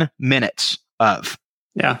 million minutes of.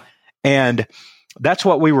 Yeah. And that's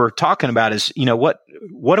what we were talking about is,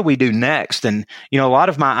 what do we do next? And, a lot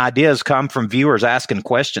of my ideas come from viewers asking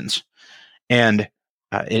questions. And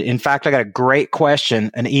in fact, I got a great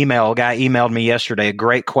question, a guy emailed me yesterday, a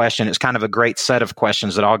great question. It's kind of a great set of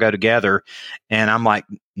questions that all go together. And I'm like,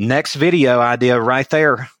 next video idea right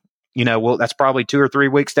there. That's probably 2 or 3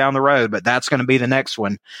 weeks down the road, but that's going to be the next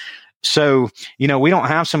one. So, we don't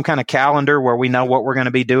have some kind of calendar where we know what we're going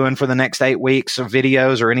to be doing for the next 8 weeks of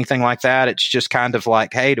videos or anything like that. It's just kind of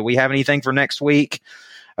like, hey, do we have anything for next week?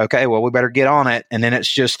 Okay, well, we better get on it. And then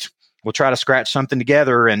it's just, we'll try to scratch something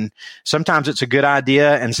together. And sometimes it's a good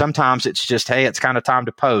idea, and sometimes it's just, hey, it's kind of time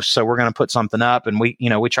to post. So we're going to put something up, and we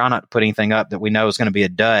try not to put anything up that we know is going to be a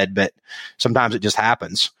dud, but sometimes it just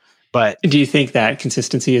happens. But do you think that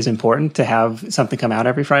consistency is important to have something come out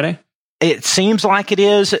every Friday? It seems like it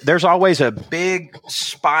is. There's always a big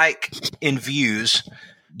spike in views.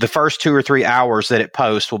 The first 2 or 3 hours that it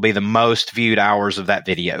posts will be the most viewed hours of that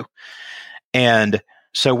video. And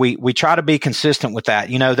so we try to be consistent with that.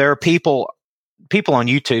 There are people on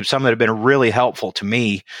YouTube, some that have been really helpful to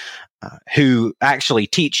me, who actually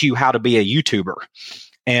teach you how to be a YouTuber.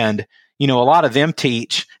 And, a lot of them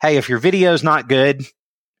teach, hey, if your video is not good,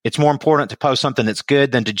 it's more important to post something that's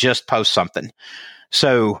good than to just post something.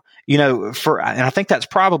 So, and I think that's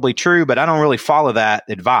probably true, but I don't really follow that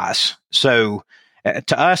advice. So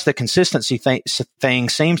To us, the consistency thing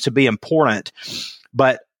seems to be important,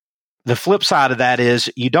 but the flip side of that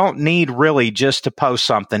is you don't need really just to post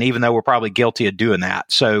something, even though we're probably guilty of doing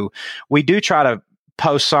that. So we do try to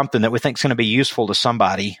post something that we think is going to be useful to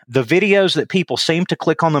somebody. The videos that people seem to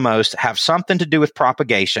click on the most have something to do with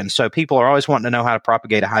propagation. So people are always wanting to know how to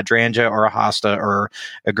propagate a hydrangea or a hosta or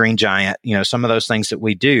a green giant, some of those things that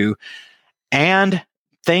we do, and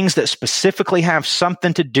things that specifically have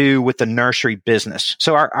something to do with the nursery business.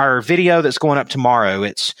 So our video that's going up tomorrow,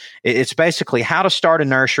 it's basically how to start a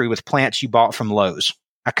nursery with plants you bought from Lowe's.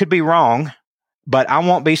 I could be wrong, but I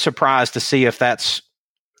won't be surprised to see if that's,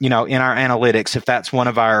 in our analytics, if that's one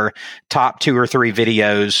of our top 2 or 3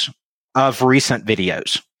 videos of recent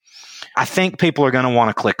videos. I think people are going to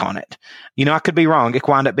want to click on it. I could be wrong. It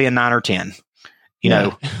could wind up being 9 or 10.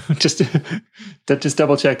 Just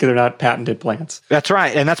double check they're not patented plants. That's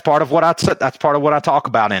right, and that's part of what I talk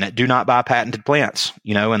about in it. Do not buy patented plants,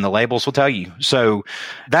 and the labels will tell you. So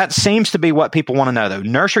that seems to be what people want to know, though: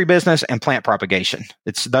 nursery business and plant propagation.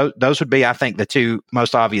 It's those would be, I think, the 2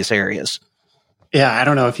 most obvious areas. Yeah, I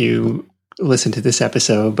don't know if you listened to this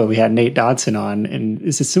episode, but we had Nate Dodson on, and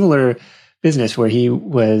it's a similar business where he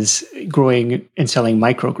was growing and selling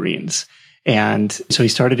microgreens, and so he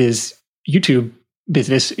started his YouTube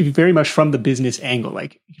business very much from the business angle,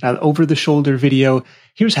 like over the shoulder video.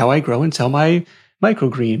 Here's how I grow and sell my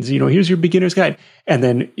microgreens. Here's your beginner's guide. And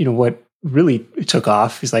then, what really took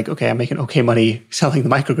off is like, okay, I'm making okay money selling the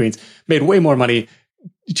microgreens, made way more money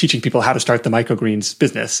teaching people how to start the microgreens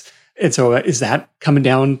business. And so is that coming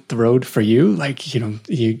down the road for you? Like,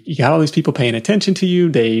 you got all these people paying attention to you.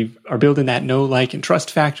 They are building that know, like, and trust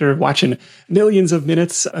factor, watching millions of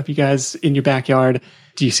minutes of you guys in your backyard.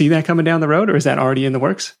 Do you see that coming down the road, or is that already in the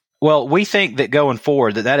works? Well, we think that going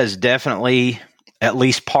forward, that is definitely at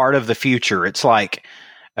least part of the future. It's like,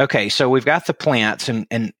 okay, so we've got the plants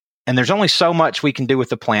and there's only so much we can do with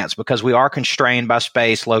the plants because we are constrained by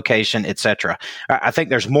space, location, etc. I think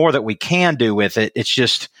there's more that we can do with it. It's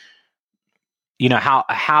just,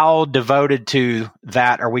 how devoted to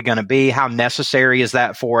that are we going to be? How necessary is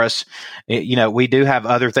that for us? We do have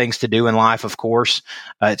other things to do in life, of course.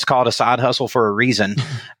 It's called a side hustle for a reason.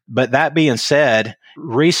 But that being said,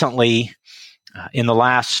 recently, in the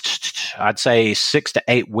last, I'd say 6 to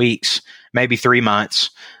 8 weeks, maybe 3 months,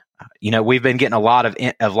 we've been getting a lot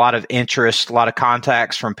of interest, a lot of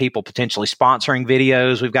contacts from people potentially sponsoring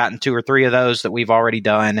videos. We've gotten 2 or 3 of those that we've already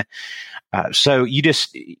done. So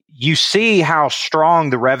you see how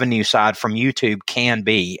strong the revenue side from YouTube can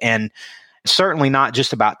be, and certainly not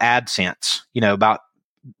just about AdSense, about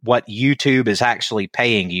what YouTube is actually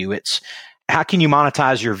paying you. It's how can you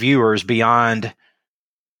monetize your viewers beyond,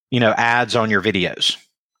 ads on your videos?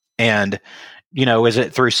 And, is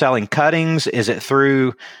it through selling cuttings? Is it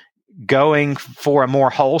through going for a more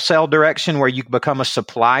wholesale direction where you become a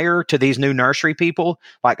supplier to these new nursery people,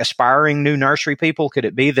 like aspiring new nursery people? Could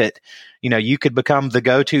it be that, you could become the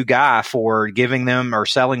go-to guy for giving them or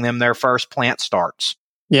selling them their first plant starts?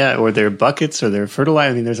 Yeah, or their buckets or their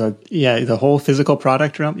fertilizer. I mean, there's the whole physical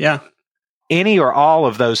product realm. Yeah. Any or all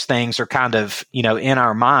of those things are kind of, in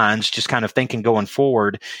our minds, just kind of thinking going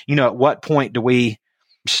forward, at what point do we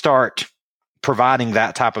start providing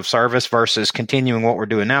that type of service versus continuing what we're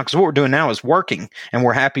doing now? Because what we're doing now is working and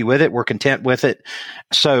we're happy with it. We're content with it.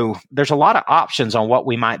 So there's a lot of options on what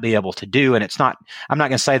we might be able to do. And I'm not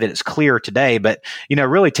going to say that it's clear today, but,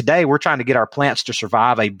 really today we're trying to get our plants to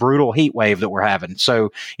survive a brutal heat wave that we're having.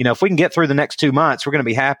 So, if we can get through the next 2 months, we're going to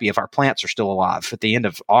be happy if our plants are still alive at the end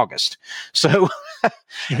of August. So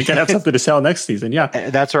you can have something to sell next season. Yeah,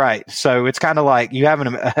 that's right. So it's kind of like you have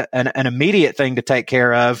an immediate thing to take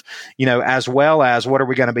care of, as well as what are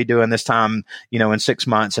we going to be doing this time, in 6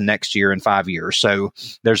 months and next year and 5 years. So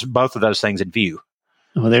there's both of those things in view.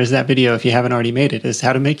 Well, there's that video, if you haven't already made it, is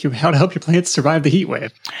how to help your plants survive the heat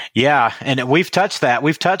wave. Yeah. And we've touched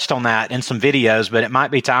on that in some videos, but it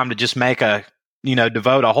might be time to just make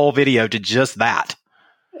devote a whole video to just that.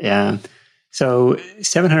 Yeah. So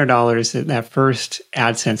 $700, that first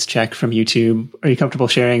AdSense check from YouTube. Are you comfortable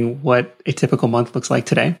sharing what a typical month looks like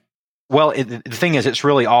today? Well, the thing is, it's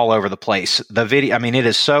really all over the place. The video, it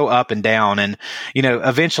is so up and down. And,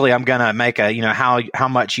 eventually I'm going to make how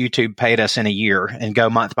much YouTube paid us in a year and go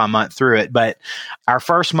month by month through it. But our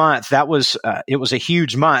first month, it was a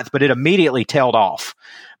huge month, but it immediately tailed off.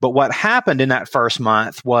 But what happened in that first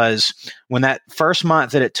month was when that first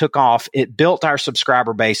month that it took off, it built our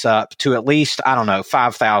subscriber base up to at least,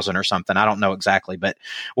 5,000 or something. I don't know exactly. But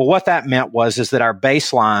what that meant is that our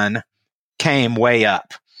baseline came way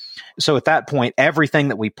up. So at that point, everything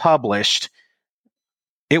that we published,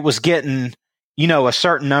 it was getting, a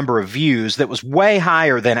certain number of views that was way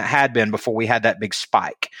higher than it had been before we had that big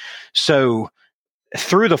spike. So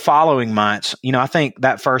through the following months, I think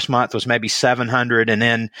that first month was maybe 700, and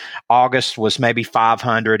then August was maybe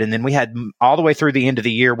 500. And then we had all the way through the end of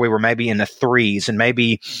the year, we were maybe in the threes and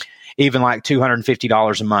maybe even like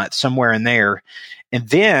 $250 a month, somewhere in there. And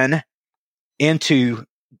then into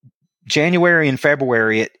January and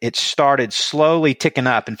February, it started slowly ticking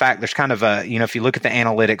up. In fact, there's kind of a, if you look at the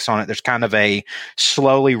analytics on it, there's kind of a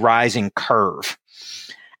slowly rising curve.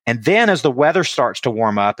 And then as the weather starts to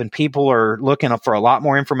warm up and people are looking for a lot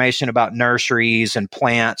more information about nurseries and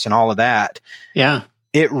plants and all of that, yeah,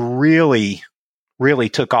 it really, really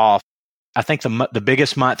took off. I think the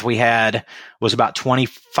biggest month we had was about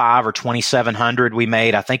 25 or 2,700 we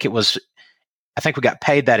made. I think we got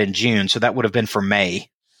paid that in June. So that would have been for May.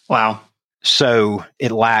 Wow. So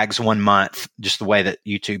it lags 1 month, just the way that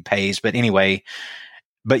YouTube pays. But anyway,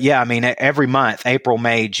 yeah, I mean, every month, April,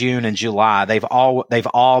 May, June, and July, they've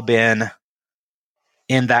all been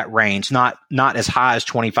in that range, not as high as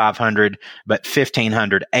 2,500, but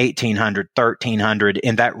 1,500, 1,800, 1,300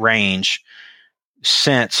 in that range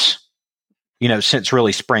since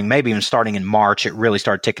really spring, maybe even starting in March. It really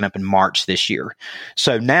started ticking up in March this year.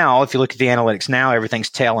 So now, if you look at the analytics now,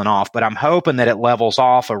 everything's tailing off, but I'm hoping that it levels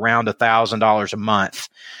off around $1,000 a month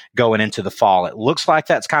going into the fall. It looks like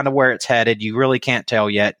that's kind of where it's headed. You really can't tell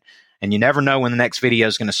yet, and you never know when the next video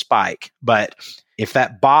is going to spike. But if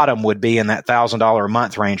that bottom would be in that $1,000 a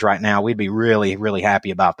month range right now, we'd be really, really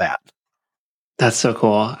happy about that. That's so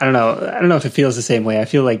cool. I don't know if it feels the same way. I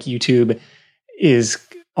feel like YouTube is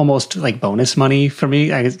almost like bonus money for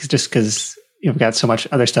me. I guess just because we've got so much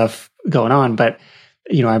other stuff going on. But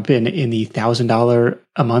I've been in the $1,000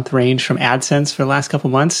 a month range from AdSense for the last couple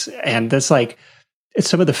months, and that's like it's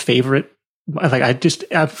some of the favorite. Like I just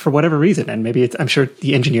for whatever reason, and maybe I'm sure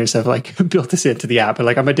the engineers have like built this into the app, but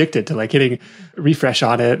like I'm addicted to like hitting refresh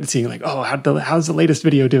on it and seeing like, oh, how's the latest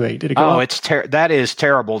video doing? Did it go up? That is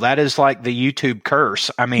terrible. That is like the YouTube curse.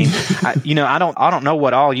 I mean, I don't know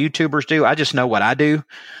what all YouTubers do. I just know what I do.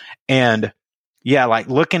 And yeah, like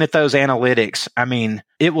looking at those analytics, I mean,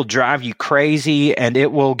 it will drive you crazy and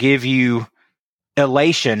it will give you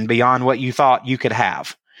elation beyond what you thought you could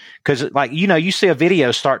have. Because like, you see a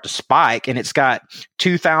video start to spike and it's got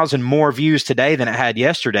 2,000 more views today than it had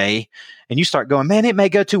yesterday. And you start going, man, it may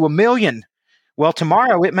go to 1 million. Well,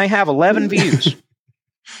 tomorrow it may have 11 views.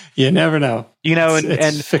 You never know.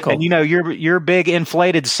 It's fickle. And your big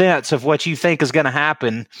inflated sense of what you think is going to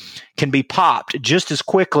happen can be popped just as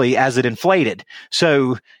quickly as it inflated.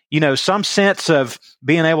 So, some sense of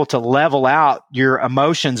being able to level out your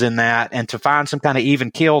emotions in that and to find some kind of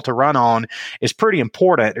even keel to run on is pretty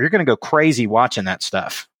important. You're going to go crazy watching that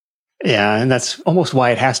stuff. Yeah. And that's almost why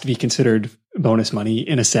it has to be considered bonus money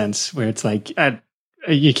in a sense where it's like,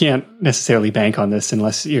 you can't necessarily bank on this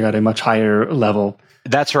unless you're at a much higher level.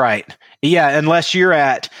 That's right. Yeah, unless you're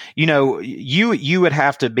at, you would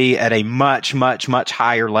have to be at a much, much, much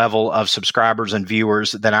higher level of subscribers and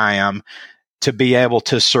viewers than I am to be able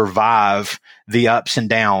to survive the ups and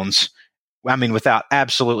downs. I mean, without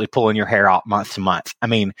absolutely pulling your hair out month to month. I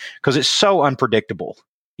mean, because it's so unpredictable.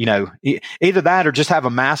 Either that or just have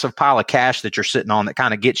a massive pile of cash that you're sitting on that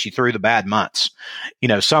kind of gets you through the bad months,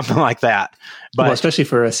 something like that. But especially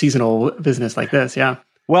for a seasonal business like this. Yeah.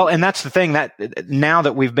 Well, and that's the thing that now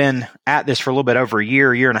that we've been at this for a little bit over a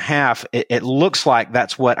year and a half, it looks like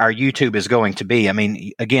that's what our YouTube is going to be. I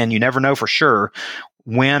mean, again, you never know for sure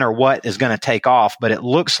when or what is going to take off, but it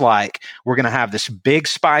looks like we're going to have this big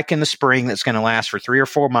spike in the spring that's going to last for 3 or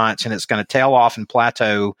 4 months, and it's going to tail off and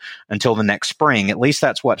plateau until the next spring. At least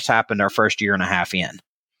that's what's happened our first year and a half in.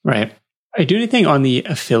 Right. Are you doing anything on the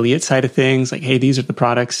affiliate side of things? Like, hey, these are the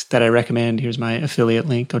products that I recommend. Here's my affiliate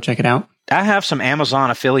link. Go check it out. I have some Amazon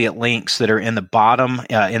affiliate links that are in the bottom,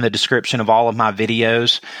 in the description of all of my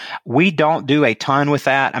videos. We don't do a ton with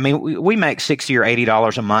that. I mean, we make $60 or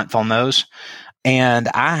 $80 a month on those. And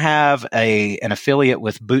I have an affiliate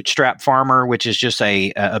with Bootstrap Farmer, which is just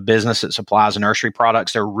a business that supplies nursery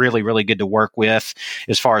products. They're really, really good to work with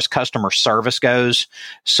as far as customer service goes.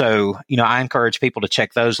 So, I encourage people to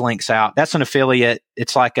check those links out. That's an affiliate.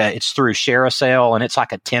 It's through Share a Sale, and it's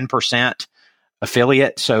like a 10%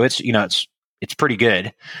 affiliate. So it's pretty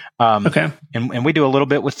good. Okay. And we do a little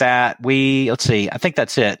bit with that. Let's see, I think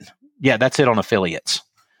that's it. Yeah, that's it on affiliates.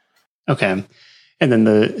 Okay. And then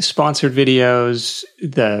the sponsored videos,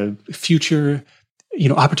 the future,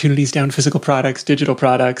 opportunities down physical products, digital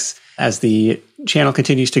products. As the channel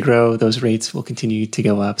continues to grow, those rates will continue to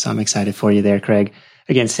go up. So I'm excited for you there, Craig.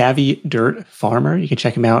 Again, Savvy Dirt Farmer. You can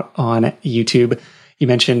check him out on YouTube. You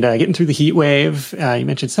mentioned getting through the heat wave. You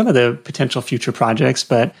mentioned some of the potential future projects,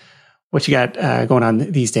 but what you got going on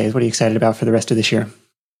these days? What are you excited about for the rest of this year?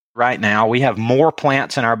 Right now, we have more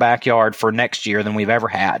plants in our backyard for next year than we've ever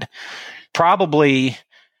had. Probably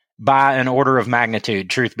by an order of magnitude,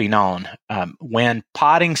 truth be known. When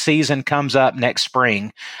potting season comes up next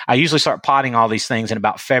spring, I usually start potting all these things in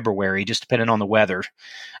about February, just depending on the weather,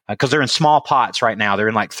 because they're in small pots right now. They're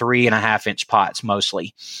in like 3.5-inch pots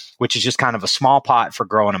mostly, which is just kind of a small pot for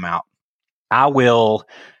growing them out. I will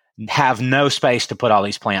have no space to put all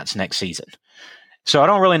these plants next season. So I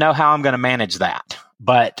don't really know how I'm going to manage that.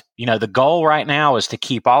 But, the goal right now is to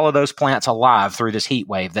keep all of those plants alive through this heat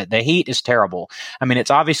wave. That the heat is terrible. I mean,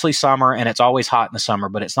 it's obviously summer and it's always hot in the summer,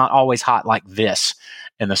 but it's not always hot like this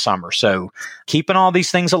in the summer. So keeping all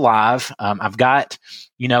these things alive. I've got,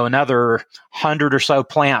 another 100 or so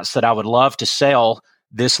plants that I would love to sell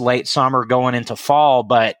this late summer going into fall.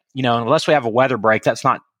 But, unless we have a weather break, that's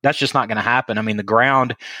just not going to happen. I mean, the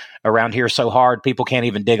ground around here is so hard, people can't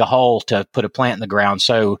even dig a hole to put a plant in the ground.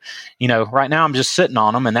 So, right now I'm just sitting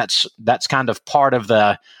on them, and that's kind of part of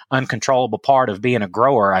the uncontrollable part of being a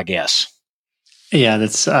grower, I guess. Yeah,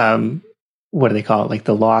 that's what do they call it? Like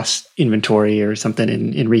the lost inventory or something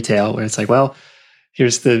in retail, where it's like, well,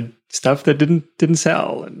 here's the stuff that didn't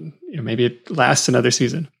sell, and maybe it lasts another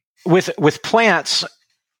season. With plants,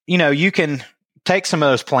 you can take some of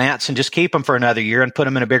those plants and just keep them for another year and put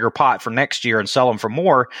them in a bigger pot for next year and sell them for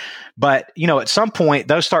more. But, at some point,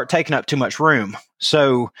 those start taking up too much room.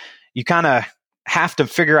 So you kind of have to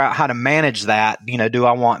figure out how to manage that. Do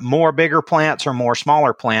I want more bigger plants or more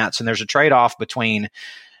smaller plants? And there's a trade-off between,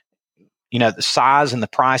 the size and the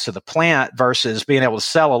price of the plant versus being able to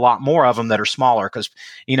sell a lot more of them that are smaller. Because,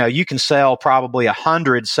 you can sell probably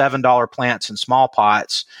 100 $7 plants in small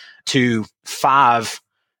pots to 5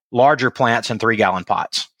 larger plants in 3-gallon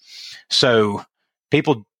pots. So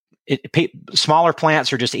smaller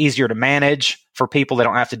plants are just easier to manage for people. They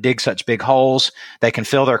don't have to dig such big holes. They can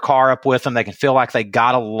fill their car up with them. They can feel like they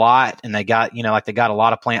got a lot, and they got, like they got a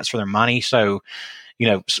lot of plants for their money. So,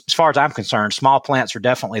 as far as I'm concerned, small plants are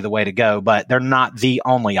definitely the way to go, but they're not the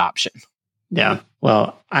only option. Yeah.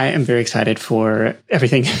 Well, I am very excited for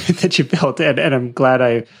everything that you built, and I'm glad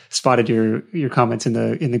I spotted your comments in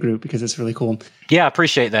the group, because it's really cool. Yeah, I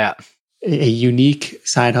appreciate that. A unique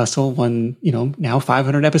side hustle, one, now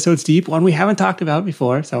 500 episodes deep, one we haven't talked about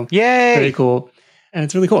before. So yay! Very cool. And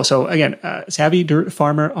it's really cool. So again, Savvy Dirt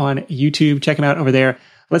Farmer on YouTube, check him out over there.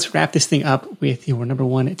 Let's wrap this thing up with your number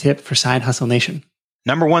one tip for Side Hustle Nation.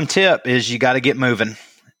 Number one tip is you got to get moving.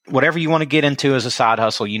 Whatever you want to get into as a side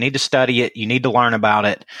hustle, you need to study it. You need to learn about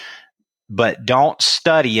it, but don't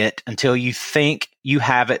study it until you think you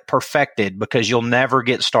have it perfected, because you'll never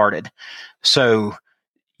get started. So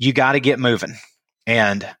you got to get moving.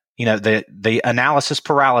 And, the analysis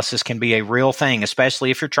paralysis can be a real thing, especially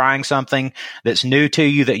if you're trying something that's new to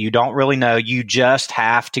you that you don't really know. You just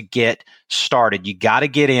have to get started. You got to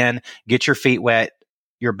get in, get your feet wet.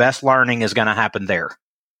 Your best learning is going to happen there.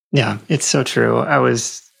 Yeah, it's so true. I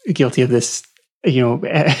was guilty of this,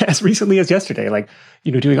 as recently as yesterday,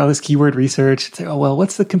 doing all this keyword research. It's like, oh, well,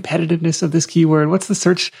 what's the competitiveness of this keyword? What's the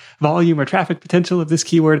search volume or traffic potential of this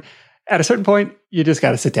keyword? At a certain point, you just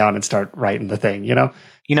got to sit down and start writing the thing,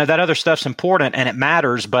 that other stuff's important and it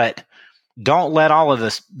matters, but don't let all of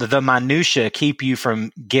this, the minutia, keep you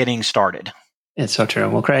from getting started. It's so true.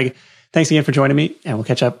 Well, Craig, thanks again for joining me, and we'll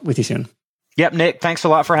catch up with you soon. Yep, Nick, thanks a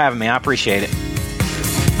lot for having me. I appreciate it.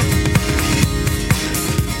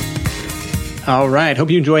 All right.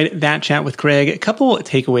 Hope you enjoyed that chat with Craig. A couple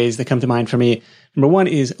takeaways that come to mind for me. Number one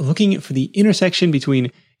is looking for the intersection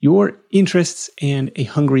between your interests and a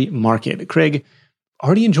hungry market. Craig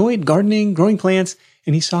already enjoyed gardening, growing plants,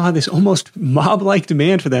 and he saw this almost mob-like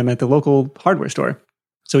demand for them at the local hardware store.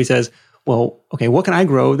 So he says, well, okay, what can I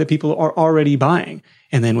grow that people are already buying?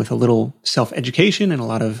 And then with a little self-education and a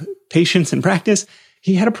lot of patience and practice,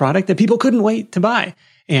 he had a product that people couldn't wait to buy.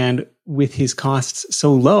 And with his costs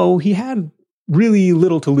so low, he had really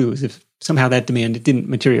little to lose if somehow that demand didn't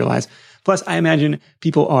materialize. Plus, I imagine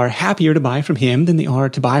people are happier to buy from him than they are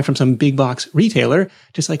to buy from some big box retailer,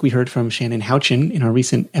 just like we heard from Shannon Houchin in our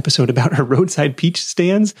recent episode about her roadside peach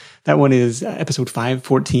stands. That one is episode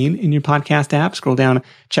 514 in your podcast app. Scroll down,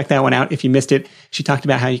 check that one out if you missed it. She talked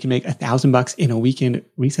about how you can make $1,000 in a weekend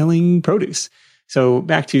reselling produce. So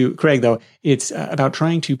back to Craig, though, it's about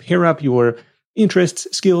trying to pair up your interests,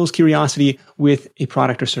 skills, curiosity with a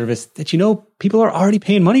product or service that people are already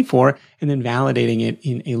paying money for, and then validating it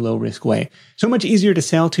in a low risk way. So much easier to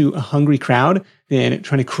sell to a hungry crowd than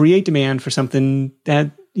trying to create demand for something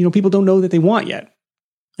that people don't know that they want yet.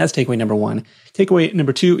 That's takeaway number one. Takeaway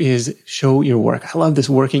number two is show your work. I love this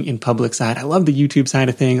working in public side. I love the YouTube side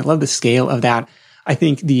of things. I love the scale of that. I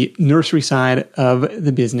think the nursery side of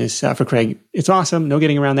the business for Craig, it's awesome. No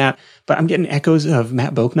getting around that. But I'm getting echoes of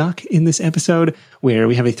Matt Bochnock in this episode, where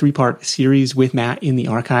we have a 3-part series with Matt in the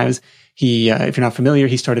archives. He, if you're not familiar,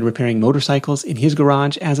 he started repairing motorcycles in his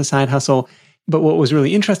garage as a side hustle. But what was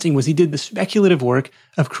really interesting was he did the speculative work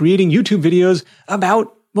of creating YouTube videos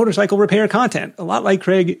about motorcycle repair content, a lot like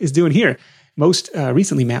Craig is doing here. Most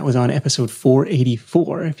recently, Matt was on episode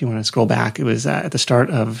 484. If you want to scroll back, it was at the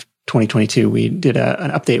start of 2022. We did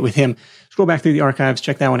an update with him. Scroll back through the archives,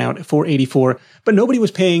 check that one out at 484. But nobody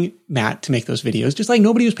was paying Matt to make those videos, just like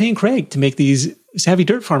nobody was paying Craig to make these Savvy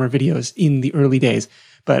Dirt Farmer videos in the early days.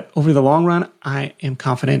 But over the long run, I am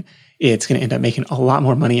confident it's going to end up making a lot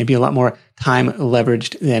more money and be a lot more time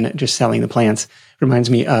leveraged than just selling the plants. Reminds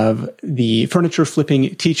me of the furniture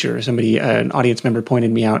flipping teacher. Somebody, an audience member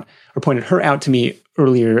pointed her out to me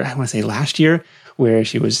earlier, I want to say last year, where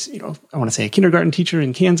she was, I want to say a kindergarten teacher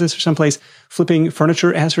in Kansas or someplace, flipping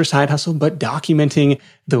furniture as her side hustle, but documenting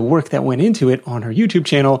the work that went into it on her YouTube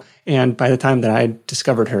channel. And by the time that I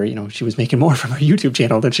discovered her, she was making more from her YouTube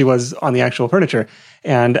channel than she was on the actual furniture.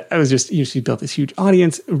 And I was just, she built this huge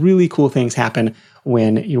audience. Really cool things happen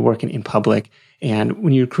when you're working in public. And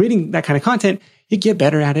when you're creating that kind of content, you get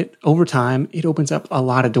better at it over time. It opens up a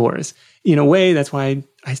lot of doors. In a way, that's why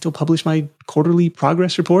I still publish my quarterly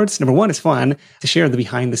progress reports. Number one, it's fun to share the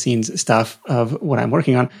behind the scenes stuff of what I'm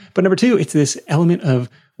working on. But number two, it's this element of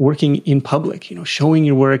working in public, showing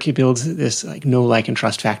your work. It builds this know, like, and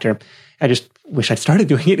trust factor. I just wish I'd started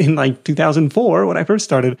doing it in 2004 when I first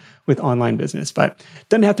started with online business, but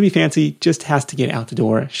doesn't have to be fancy, just has to get out the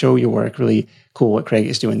door, show your work. Really cool what Craig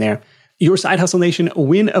is doing there. Your Side Hustle Nation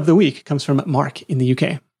win of the week comes from Mark in the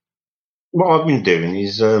UK. What I've been doing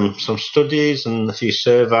is some studies and a few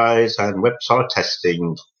surveys and website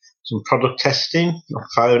testing, some product testing,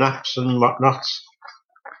 phone apps and whatnot.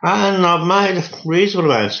 And I've made a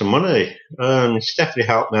reasonable amount of money. It's definitely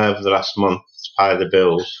helped me over the last month to pay the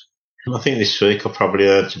bills. I think this week I've probably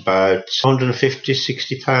earned about £150,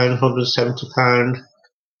 £60, £170. If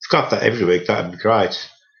I've got that every week, that'd be great.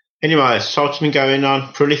 Anyway, site's been going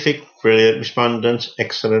on. Prolific, brilliant, respondents,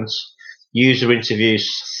 excellent. User interviews,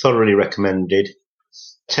 thoroughly recommended.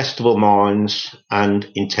 Testable minds, and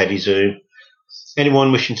in TeddyZoo.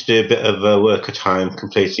 Anyone wishing to do a bit of work at home,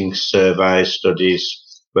 completing surveys, studies,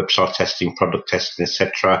 website testing, product testing,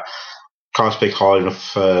 etc. Can't speak highly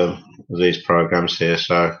enough of these programs here.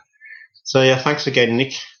 So yeah, thanks again,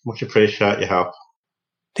 Nick. Much appreciate your help.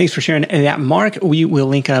 Thanks for sharing that, Mark. We will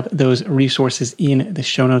link up those resources in the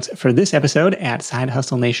show notes for this episode at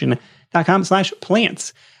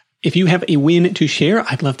sidehustlenation.com/plants. If you have a win to share,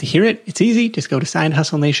 I'd love to hear it. It's easy. Just go to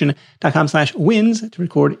sidehustlenation.com/wins to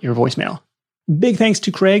record your voicemail. Big thanks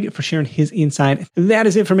to Craig for sharing his insight. That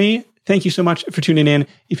is it for me. Thank you so much for tuning in.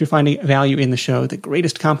 If you're finding value in the show, the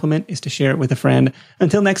greatest compliment is to share it with a friend.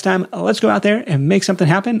 Until next time, let's go out there and make something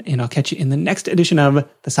happen, and I'll catch you in the next edition of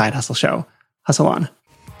The Side Hustle Show. Hustle on.